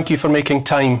 John. Thank you for making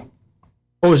time.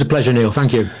 Always a pleasure, Neil.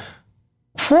 Thank you.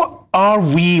 What are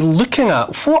we looking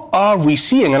at? What are we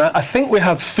seeing? And I think we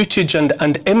have footage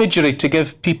and imagery to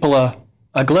give people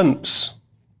a glimpse.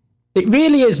 It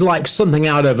really is like something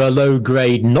out of a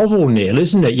low-grade novel, Neil,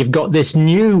 isn't it? You've got this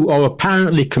new, or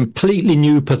apparently completely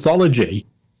new pathology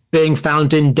being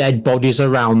found in dead bodies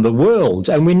around the world.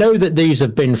 And we know that these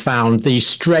have been found, these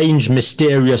strange,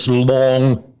 mysterious,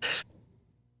 long,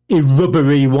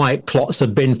 rubbery white clots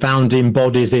have been found in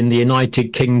bodies in the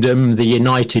United Kingdom, the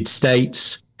United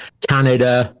States,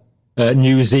 Canada,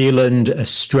 New Zealand,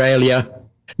 Australia.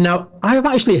 Now, I've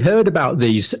actually heard about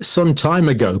these some time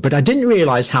ago, but I didn't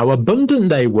realize how abundant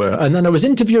they were. And then I was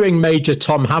interviewing Major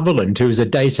Tom Haviland, who's a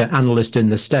data analyst in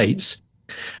the States.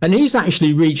 And he's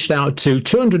actually reached out to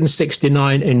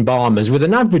 269 embalmers with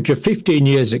an average of 15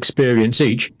 years experience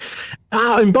each,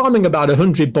 embalming about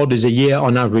 100 bodies a year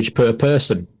on average per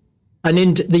person. And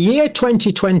in the year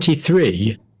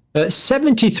 2023,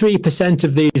 73%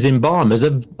 of these embalmers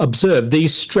have observed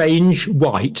these strange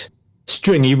white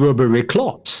stringy rubbery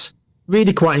clots.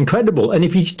 Really quite incredible. And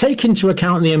if you take into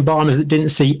account the embalmers that didn't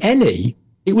see any,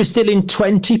 it was still in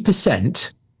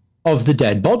 20% of the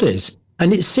dead bodies.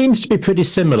 And it seems to be pretty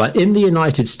similar in the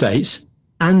United States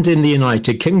and in the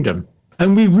United Kingdom.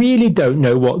 And we really don't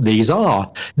know what these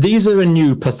are. These are a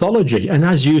new pathology. And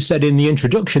as you said in the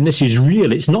introduction, this is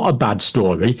real. It's not a bad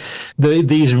story.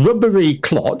 These rubbery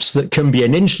clots that can be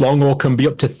an inch long or can be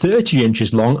up to 30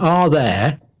 inches long are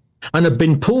there and have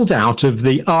been pulled out of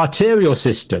the arterial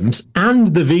systems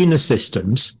and the venous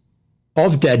systems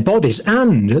of dead bodies.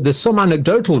 And there's some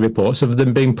anecdotal reports of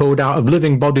them being pulled out of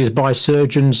living bodies by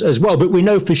surgeons as well. But we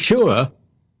know for sure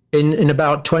in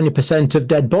about 20% of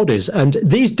dead bodies. And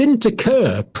these didn't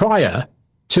occur prior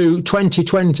to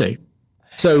 2020.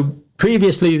 So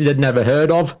previously they'd never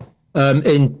heard of.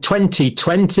 In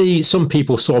 2020, some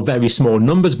people saw very small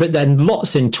numbers, but then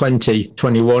lots in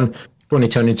 2021,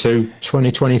 2022,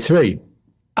 2023.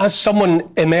 As someone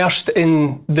immersed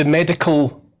in the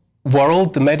medical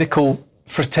world, the medical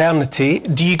fraternity,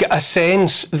 do you get a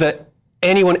sense that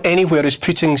anyone anywhere is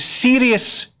putting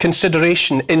serious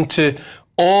consideration into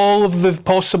all of the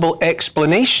possible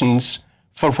explanations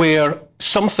for where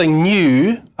something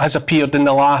new has appeared in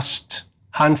the last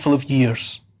handful of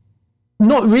years?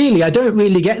 Not really. I don't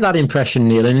really get that impression,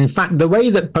 Neil. And in fact, the way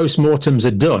that postmortems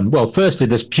are done, well, firstly,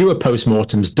 there's fewer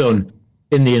postmortems done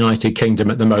in the United Kingdom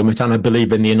at the moment, and I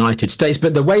believe in the United States.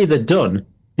 But the way they're done,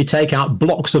 they take out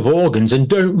blocks of organs and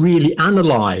don't really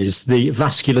analyze the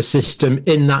vascular system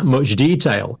in that much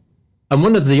detail. And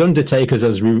one of the undertakers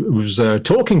as we was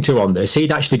talking to on this,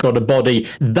 he'd actually got a body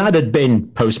that had been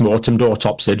post-mortem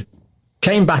autopsied,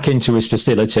 came back into his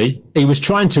facility. He was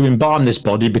trying to embalm this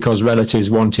body because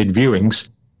relatives wanted viewings.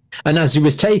 And as he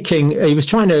was looking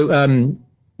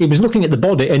at the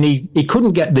body, and he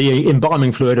couldn't get the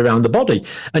embalming fluid around the body.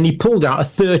 And he pulled out a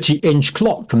 30-inch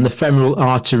clot from the femoral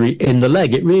artery in the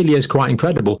leg. It really is quite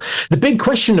incredible. The big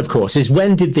question, of course, is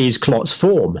when did these clots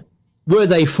form? Were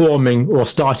they forming or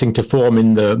starting to form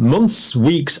in the months,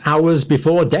 weeks, hours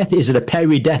before death? Is it a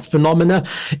peri-death phenomena?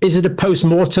 Is it a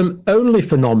post-mortem only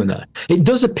phenomena? It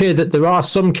does appear that there are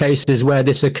some cases where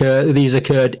these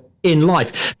occurred in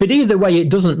life. But either way, it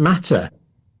doesn't matter.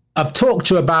 I've talked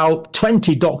to about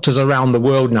 20 doctors around the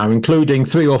world now, including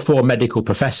 3 or 4 medical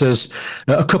professors,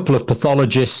 a couple of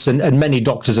pathologists, and many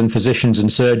doctors and physicians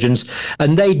and surgeons,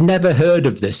 and they'd never heard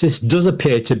of this. This does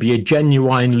appear to be a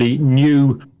genuinely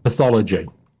new pathology.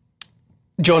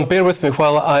 John, bear with me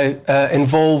while I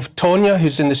involve Tonya,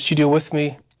 who's in the studio with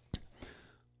me.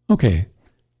 Okay,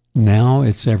 now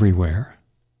it's everywhere.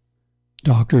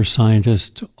 Doctors,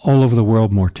 scientists, all over the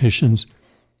world, morticians,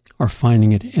 are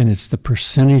finding it, and it's the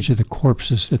percentage of the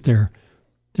corpses that they're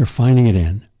finding it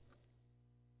in.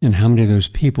 And how many of those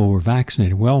people were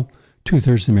vaccinated? Well,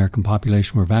 2/3 of the American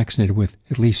population were vaccinated with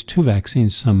at least 2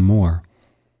 vaccines, some more.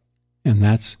 And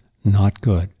that's not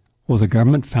good. Will the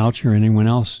government, Fauci, or anyone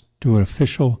else do an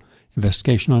official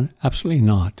investigation on it? Absolutely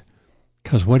not.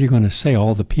 Because what are you going to say?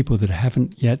 All the people that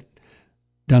haven't yet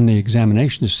done the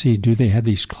examination to see, do they have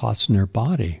these clots in their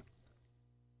body?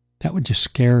 That would just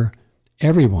scare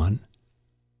everyone,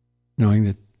 knowing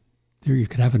that you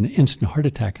could have an instant heart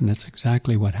attack, and that's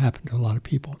exactly what happened to a lot of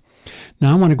people.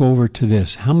 Now I want to go over to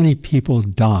this. How many people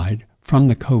died from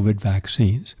the COVID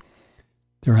vaccines?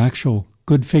 There are actual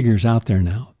good figures out there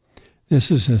now.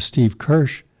 This is Steve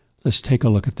Kirsch. Let's take a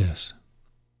look at this.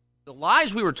 The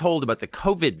lies we were told about the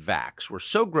COVID vax were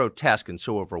so grotesque and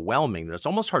so overwhelming that it's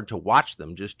almost hard to watch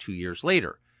them just 2 years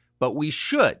later. But we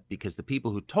should, because the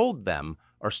people who told them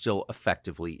are still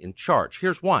effectively in charge.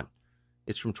 Here's one.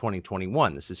 It's from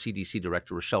 2021. This is CDC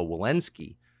Director Rochelle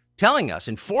Walensky telling us,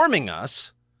 informing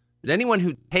us, that anyone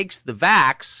who takes the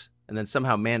vax and then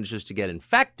somehow manages to get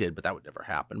infected, but that would never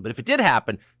happen. But if it did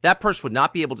happen, that person would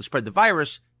not be able to spread the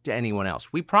virus to anyone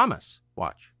else. We promise.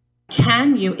 Watch.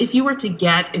 Can you, if you were to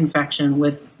get infection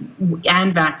with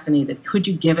and vaccinated, could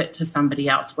you give it to somebody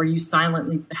else? Were you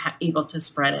silently able to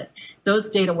spread it? Those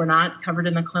data were not covered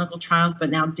in the clinical trials, but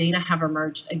now data have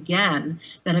emerged again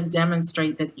that have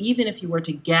demonstrated that even if you were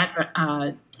to get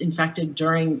infected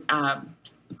during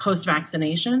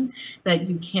post-vaccination, that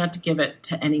you can't give it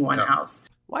to anyone else.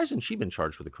 Why hasn't she been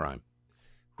charged with a crime?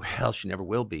 Well, she never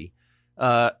will be.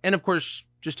 And of course,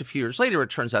 just a few years later, it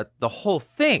turns out the whole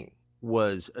thing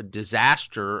was a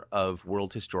disaster of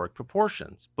world historic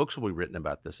proportions. Books will be written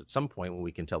about this at some point when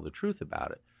we can tell the truth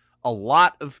about it. A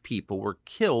lot of people were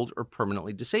killed or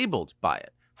permanently disabled by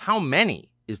it. How many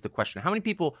is the question? How many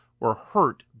people were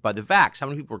hurt by the vax? How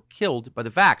many people were killed by the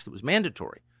vax that was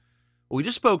mandatory? Well, we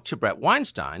just spoke to Brett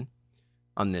Weinstein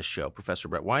on this show, Professor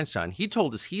Brett Weinstein. He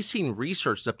told us he's seen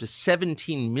research that up to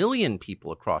 17 million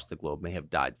people across the globe may have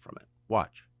died from it.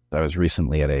 Watch. I was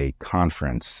recently at a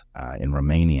conference in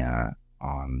Romania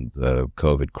on the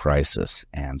COVID crisis,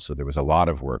 and so there was a lot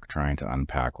of work trying to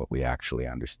unpack what we actually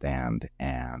understand,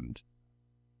 and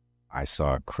I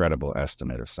saw a credible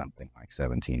estimate of something like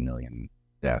 17 million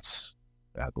deaths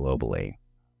globally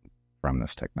from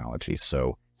this technology.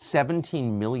 So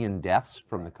 17 million deaths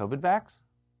from the COVID vax?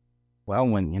 Well,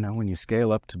 when you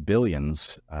scale up to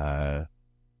billions,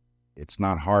 it's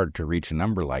not hard to reach a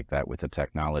number like that with a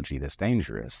technology this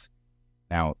dangerous.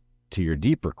 Now, to your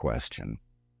deeper question,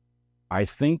 I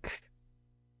think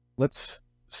let's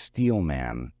steel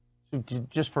man. So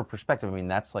just for perspective, I mean,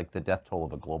 that's like the death toll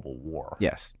of a global war.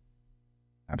 Yes,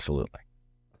 absolutely.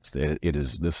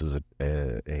 This is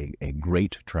a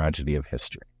great tragedy of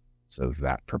history. So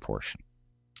that proportion.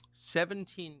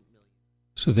 17 million.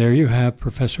 So there you have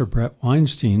Professor Brett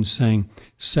Weinstein saying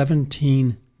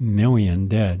 17 million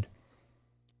dead.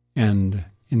 And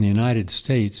in the United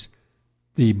States,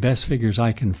 the best figures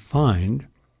I can find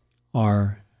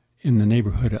are in the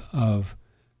neighborhood of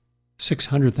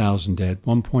 600,000 dead,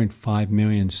 1.5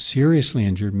 million seriously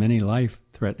injured, many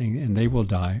life-threatening, and they will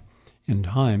die in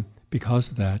time because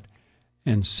of that,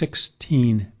 and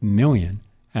 16 million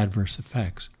adverse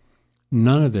effects.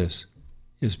 None of this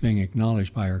is being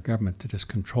acknowledged by our government that has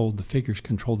controlled the figures,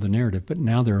 controlled the narrative, but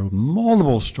now there are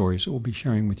multiple stories that we'll be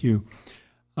sharing with you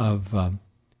of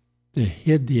they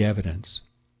hid the evidence.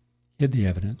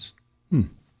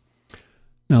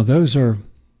 Now those are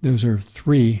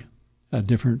 3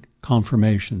 different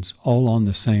confirmations, all on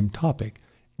the same topic.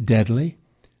 Deadly,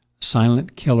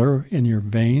 silent killer in your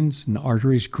veins and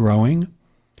arteries growing,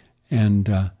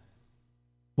 and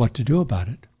what to do about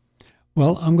it.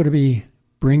 Well, I'm going to be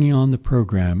bringing on the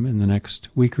program in the next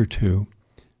week or two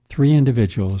 3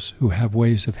 individuals who have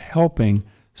ways of helping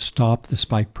stop the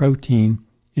spike protein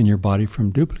in your body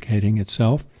from duplicating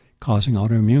itself, causing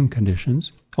autoimmune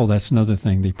conditions. Oh, that's another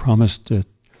thing. They promised that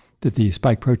the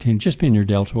spike protein just be in your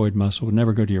deltoid muscle, would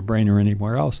never go to your brain or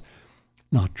anywhere else.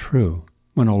 Not true.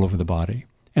 Went all over the body.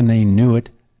 And they knew it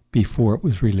before it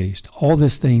was released. All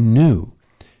this they knew.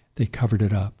 They covered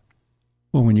it up.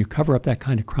 Well, when you cover up that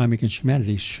kind of crime against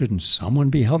humanity, shouldn't someone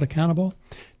be held accountable?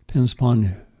 Depends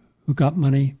upon who got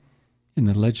money in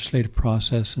the legislative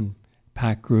process and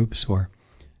PAC groups, or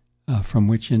from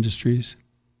which industries.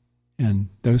 And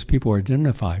those people are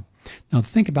identified. Now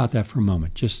think about that for a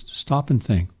moment. Just stop and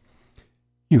think.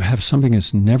 You have something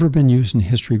that's never been used in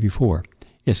history before.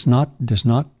 Does not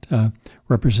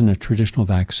represent a traditional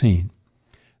vaccine.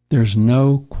 There's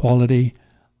no quality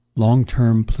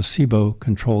long-term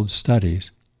placebo-controlled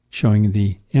studies showing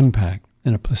the impact.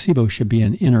 And a placebo should be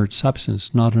an inert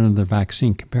substance, not another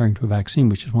vaccine comparing to a vaccine,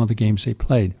 which is one of the games they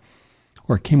played,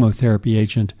 or a chemotherapy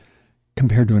agent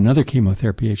compared to another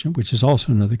chemotherapy agent, which is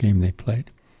also another game they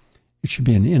played. It should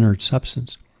be an inert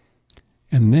substance.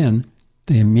 And then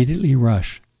they immediately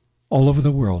rush all over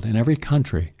the world, in every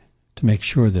country, to make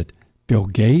sure that Bill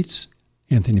Gates,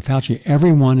 Anthony Fauci,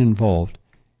 everyone involved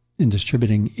in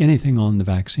distributing anything on the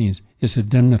vaccines is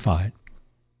identified.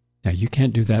 Now, you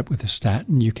can't do that with a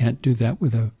statin. You can't do that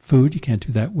with a food. You can't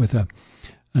do that with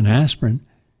an aspirin.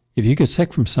 If you get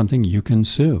sick from something, you can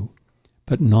sue,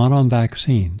 but not on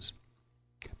vaccines.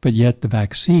 But yet the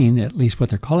vaccine, at least what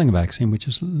they're calling a vaccine, which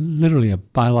is literally a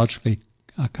biologically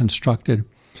constructed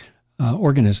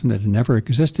organism that had never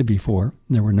existed before,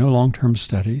 there were no long-term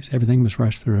studies, everything was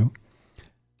rushed through,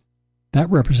 that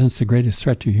represents the greatest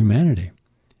threat to humanity.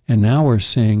 And now we're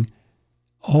seeing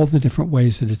all the different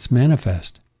ways that it's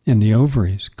manifest in the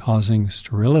ovaries, causing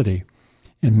sterility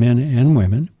in men and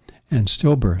women, and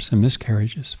stillbirths and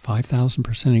miscarriages,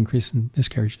 5,000% increase in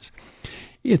miscarriages.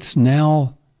 It's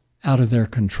now out of their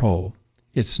control.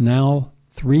 It's now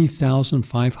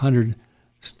 3,500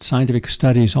 scientific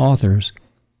studies authors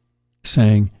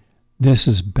saying this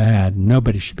is bad.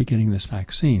 Nobody should be getting this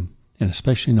vaccine, and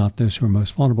especially not those who are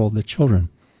most vulnerable, the children.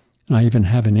 And I even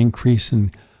have an increase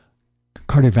in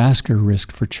cardiovascular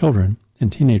risk for children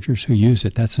and teenagers who use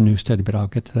it. That's a new study, but I'll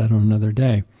get to that on another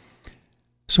day.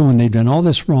 So when they've done all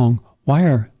this wrong, why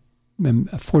are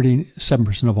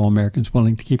 47% of all Americans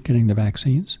willing to keep getting the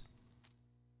vaccines?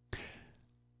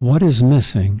 What is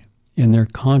missing in their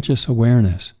conscious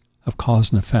awareness of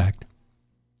cause and effect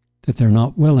that they're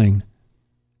not willing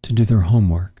to do their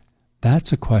homework?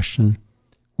 That's a question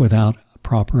without a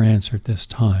proper answer at this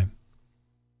time.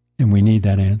 And we need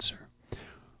that answer.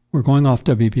 We're going off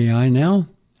WBI now.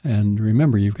 And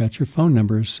remember, you've got your phone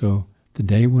numbers. So the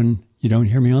day when you don't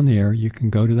hear me on the air, you can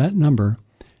go to that number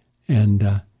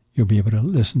and you'll be able to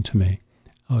listen to me.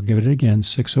 I'll give it again,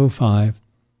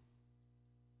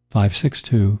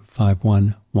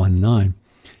 605-562-5119.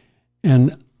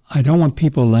 And I don't want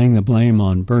people laying the blame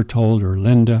on Bertold or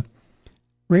Linda.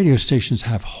 Radio stations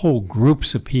have whole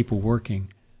groups of people working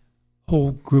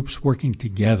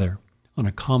together on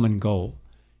a common goal,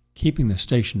 keeping the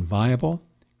station viable,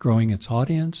 growing its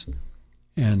audience,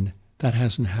 and that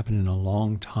hasn't happened in a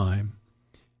long time.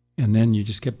 And then you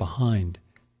just get behind.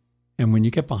 And when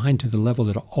you get behind to the level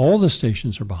that all the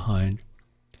stations are behind,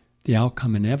 the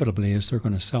outcome inevitably is they're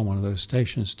going to sell one of those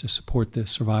stations to support the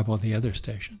survival of the other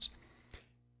stations.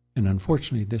 And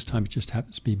unfortunately, this time it just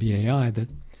happens to be BAI that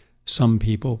some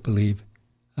people believe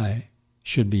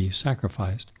should be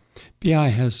sacrificed. BAI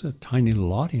has a tiny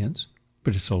little audience,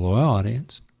 but it's a loyal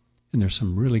audience, and there's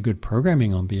some really good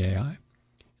programming on BAI,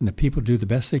 and the people do the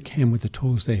best they can with the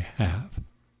tools they have.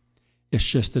 It's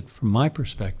just that from my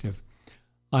perspective,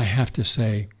 I have to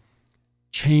say,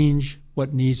 change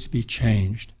what needs to be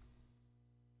changed,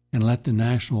 and let the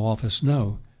national office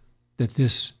know that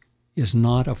this is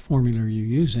not a formula you're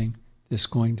using that's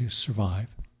going to survive.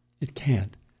 It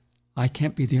can't. I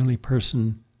can't be the only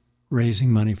person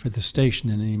raising money for the station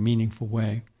in any meaningful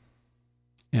way.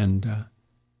 And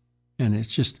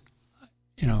it's just,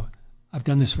 I've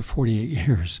done this for 48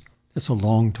 years. That's a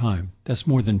long time. That's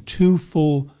more than 2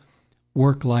 full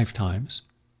work lifetimes.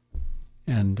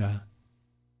 And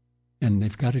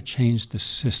they've got to change the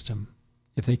system.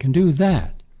 If they can do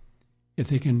that, if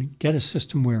they can get a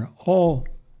system where all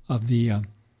of the,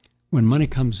 when money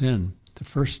comes in, the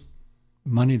first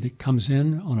money that comes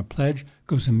in on a pledge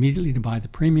goes immediately to buy the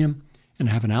premium, and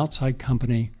have an outside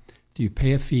company that you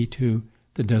pay a fee to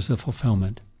that does the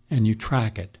fulfillment, and you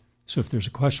track it. So if there's a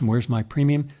question, where's my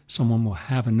premium? Someone will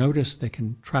have a notice. They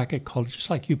can track it, call it just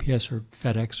like UPS or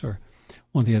FedEx or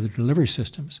one of the other delivery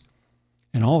systems.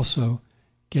 And also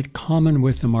get common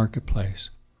with the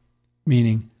marketplace,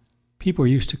 meaning people are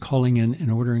used to calling in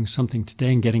and ordering something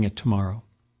today and getting it tomorrow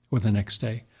or the next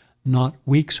day, not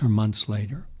weeks or months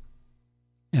later.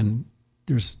 And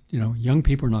there's, young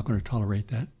people are not going to tolerate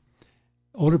that.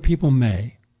 Older people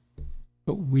may,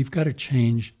 but we've got to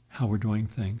change how we're doing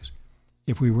things.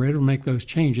 If we were able to make those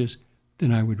changes,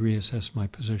 then I would reassess my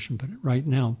position. But right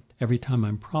now, every time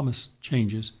I'm promised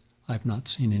changes, I've not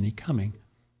seen any coming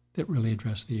that really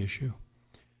address the issue.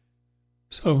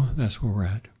 So that's where we're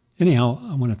at. Anyhow,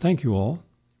 I want to thank you all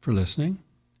for listening,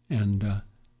 and I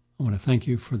want to thank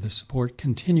you for the support.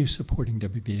 Continue supporting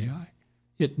WBAI.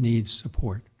 It needs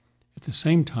support. At the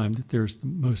same time that there's the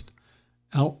most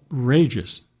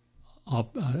outrageous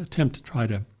attempt to try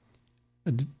to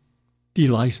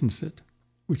de-license it,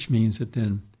 which means that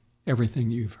then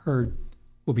everything you've heard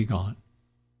will be gone.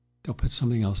 They'll put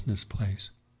something else in its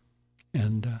place.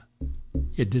 And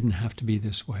it didn't have to be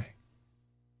this way.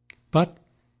 But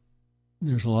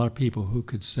there's a lot of people who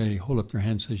could say, hold up their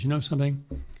hand and says, you know something?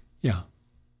 Yeah,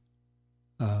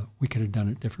 we could have done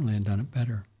it differently and done it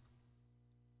better.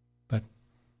 But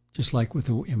just like with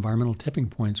the environmental tipping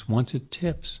points, once it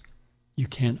tips, you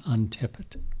can't untip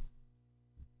it.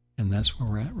 And that's where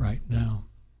we're at right now.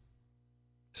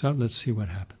 So let's see what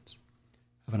happens.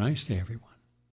 Have a nice day, everyone.